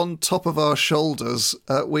loaf on top of our shoulders,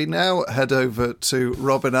 we now head over to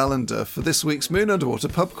Robin Allender for this week's Moon Underwater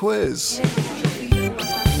pub quiz.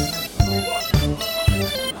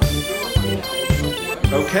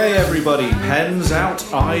 Okay, everybody, pens out,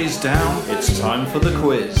 eyes down. It's time for the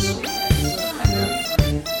quiz.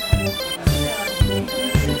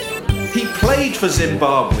 He played for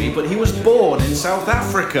Zimbabwe, but he was born in South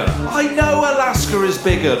Africa. I know Alaska is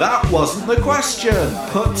bigger. That wasn't the question.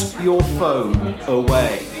 Put your phone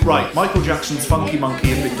away. Right, Michael Jackson's Funky Monkey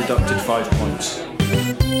has been deducted 5 points.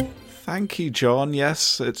 Thank you, John.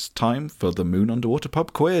 Yes, it's time for the Moon Underwater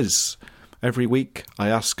pub quiz. Every week, I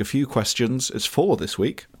ask a few questions. It's 4 this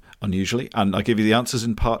week, unusually, and I give you the answers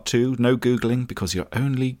in part 2. No Googling, because you're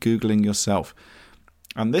only Googling yourself.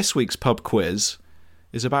 And this week's pub quiz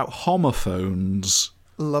is about homophones.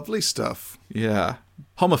 Lovely stuff. Yeah.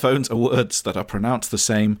 Homophones are words that are pronounced the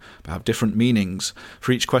same, but have different meanings.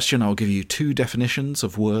 For each question, I'll give you 2 definitions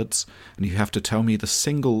of words, and you have to tell me the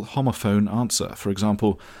single homophone answer. For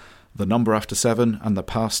example, the number after 7 and the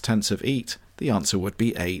past tense of eat. The answer would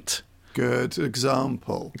be 8. Good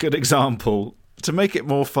example. Good example. To make it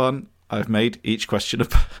more fun, I've made each question a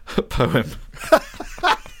poem.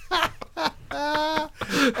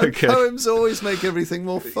 Okay. Poems always make everything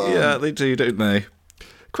more fun. Yeah, they do, don't they?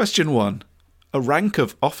 Question 1. A rank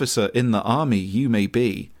of officer in the army you may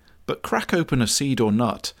be, but crack open a seed or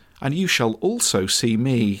nut, and you shall also see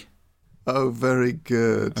me. Oh, very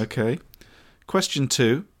good. Okay. Question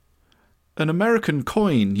 2. An American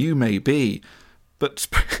coin you may be, but...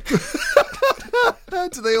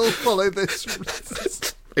 Do they all follow this?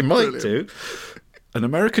 It might do. An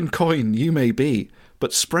American coin you may be,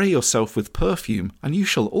 but spray yourself with perfume, and you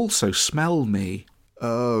shall also smell me.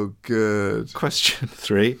 Oh, good. Question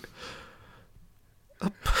 3.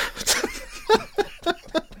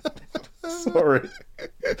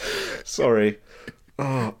 Sorry.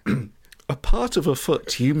 Oh, a part of a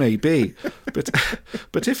foot you may be,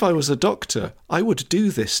 but if I was a doctor, I would do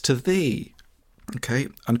this to thee. Okay,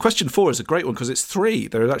 and question 4 is a great one because it's 3.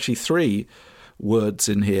 There are actually 3 words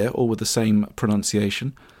in here, all with the same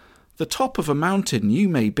pronunciation. The top of a mountain you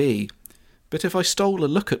may be, but if I stole a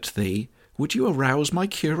look at thee, would you arouse my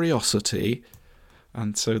curiosity?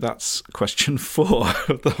 And so that's question 4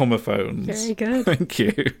 of the homophones. Very good. Thank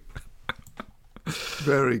you.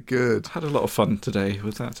 Very good. Had a lot of fun today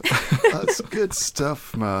with that. That's good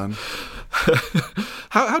stuff, man.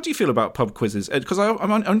 How do you feel about pub quizzes? Because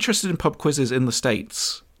I'm interested in pub quizzes in the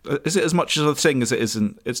States. Is it as much as a thing as it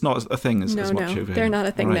isn't? It's not a thing as much over here. No, they're not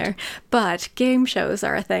a thing there. But game shows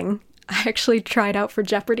are a thing. I actually tried out for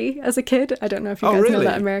Jeopardy as a kid. I don't know if you guys know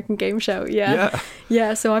that American game show. Yeah.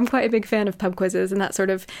 So I'm quite a big fan of pub quizzes and that sort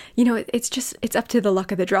of, it's up to the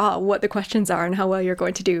luck of the draw what the questions are and how well you're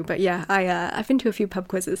going to do. But yeah, I've been to a few pub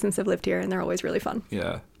quizzes since I've lived here and they're always really fun.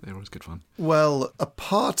 Yeah, they're always good fun. Well, a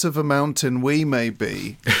part of a mountain we may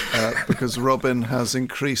be, because Robin has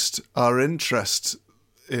increased our interest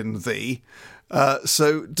in thee.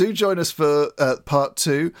 So do join us for part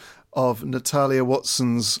 2 of Natalya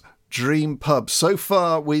Watson's Dream Pub. So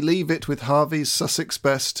far, we leave it with Harvey's Sussex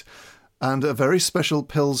Best and a very special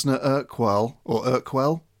Pilsner Urquell, or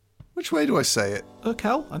Urquell. Which way do I say it?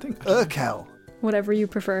 Urquell, I think. Urquell. Whatever you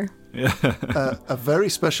prefer. Yeah. A very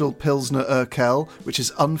special Pilsner Urquell, which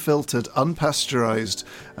is unfiltered, unpasteurised,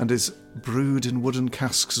 and is brewed in wooden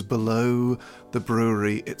casks below the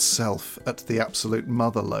brewery itself at the absolute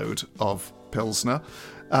motherlode of Pilsner.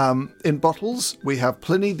 In bottles, we have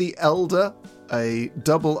Pliny the Elder, a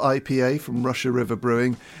double IPA from Russia River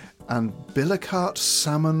Brewing, and Billicart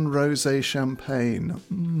Salmon Rosé Champagne.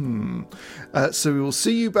 So we will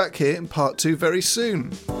see you back here in part 2 very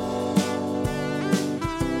soon.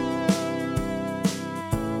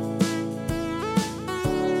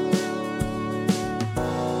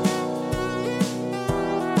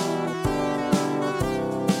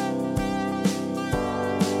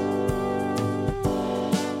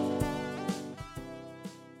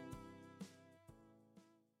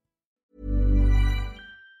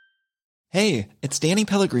 Hey, it's Danny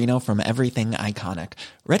Pellegrino from Everything Iconic.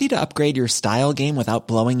 Ready to upgrade your style game without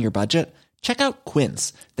blowing your budget? Check out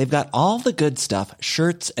Quince. They've got all the good stuff,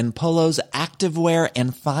 shirts and polos, activewear,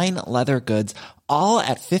 and fine leather goods, all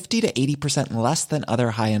at 50 to 80% less than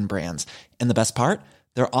other high-end brands. And the best part?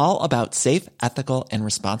 They're all about safe, ethical, and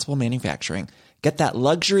responsible manufacturing. Get that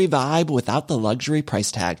luxury vibe without the luxury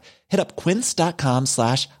price tag. Hit up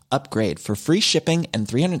quince.com/upgrade for free shipping and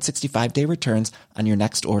 365-day returns on your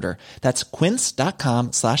next order. That's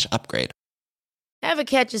quince.com/upgrade. Ever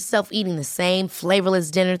catch yourself eating the same flavorless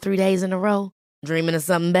dinner 3 days in a row? Dreaming of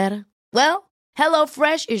something better? Well,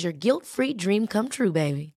 HelloFresh is your guilt-free dream come true,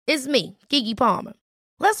 baby. It's me, Keke Palmer.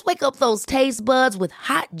 Let's wake up those taste buds with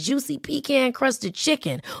hot, juicy pecan-crusted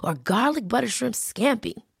chicken or garlic butter shrimp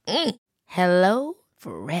scampi. Hello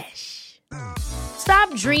Fresh.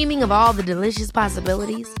 Stop dreaming of all the delicious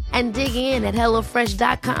possibilities and dig in at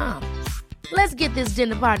HelloFresh.com. Let's get this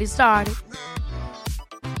dinner party started.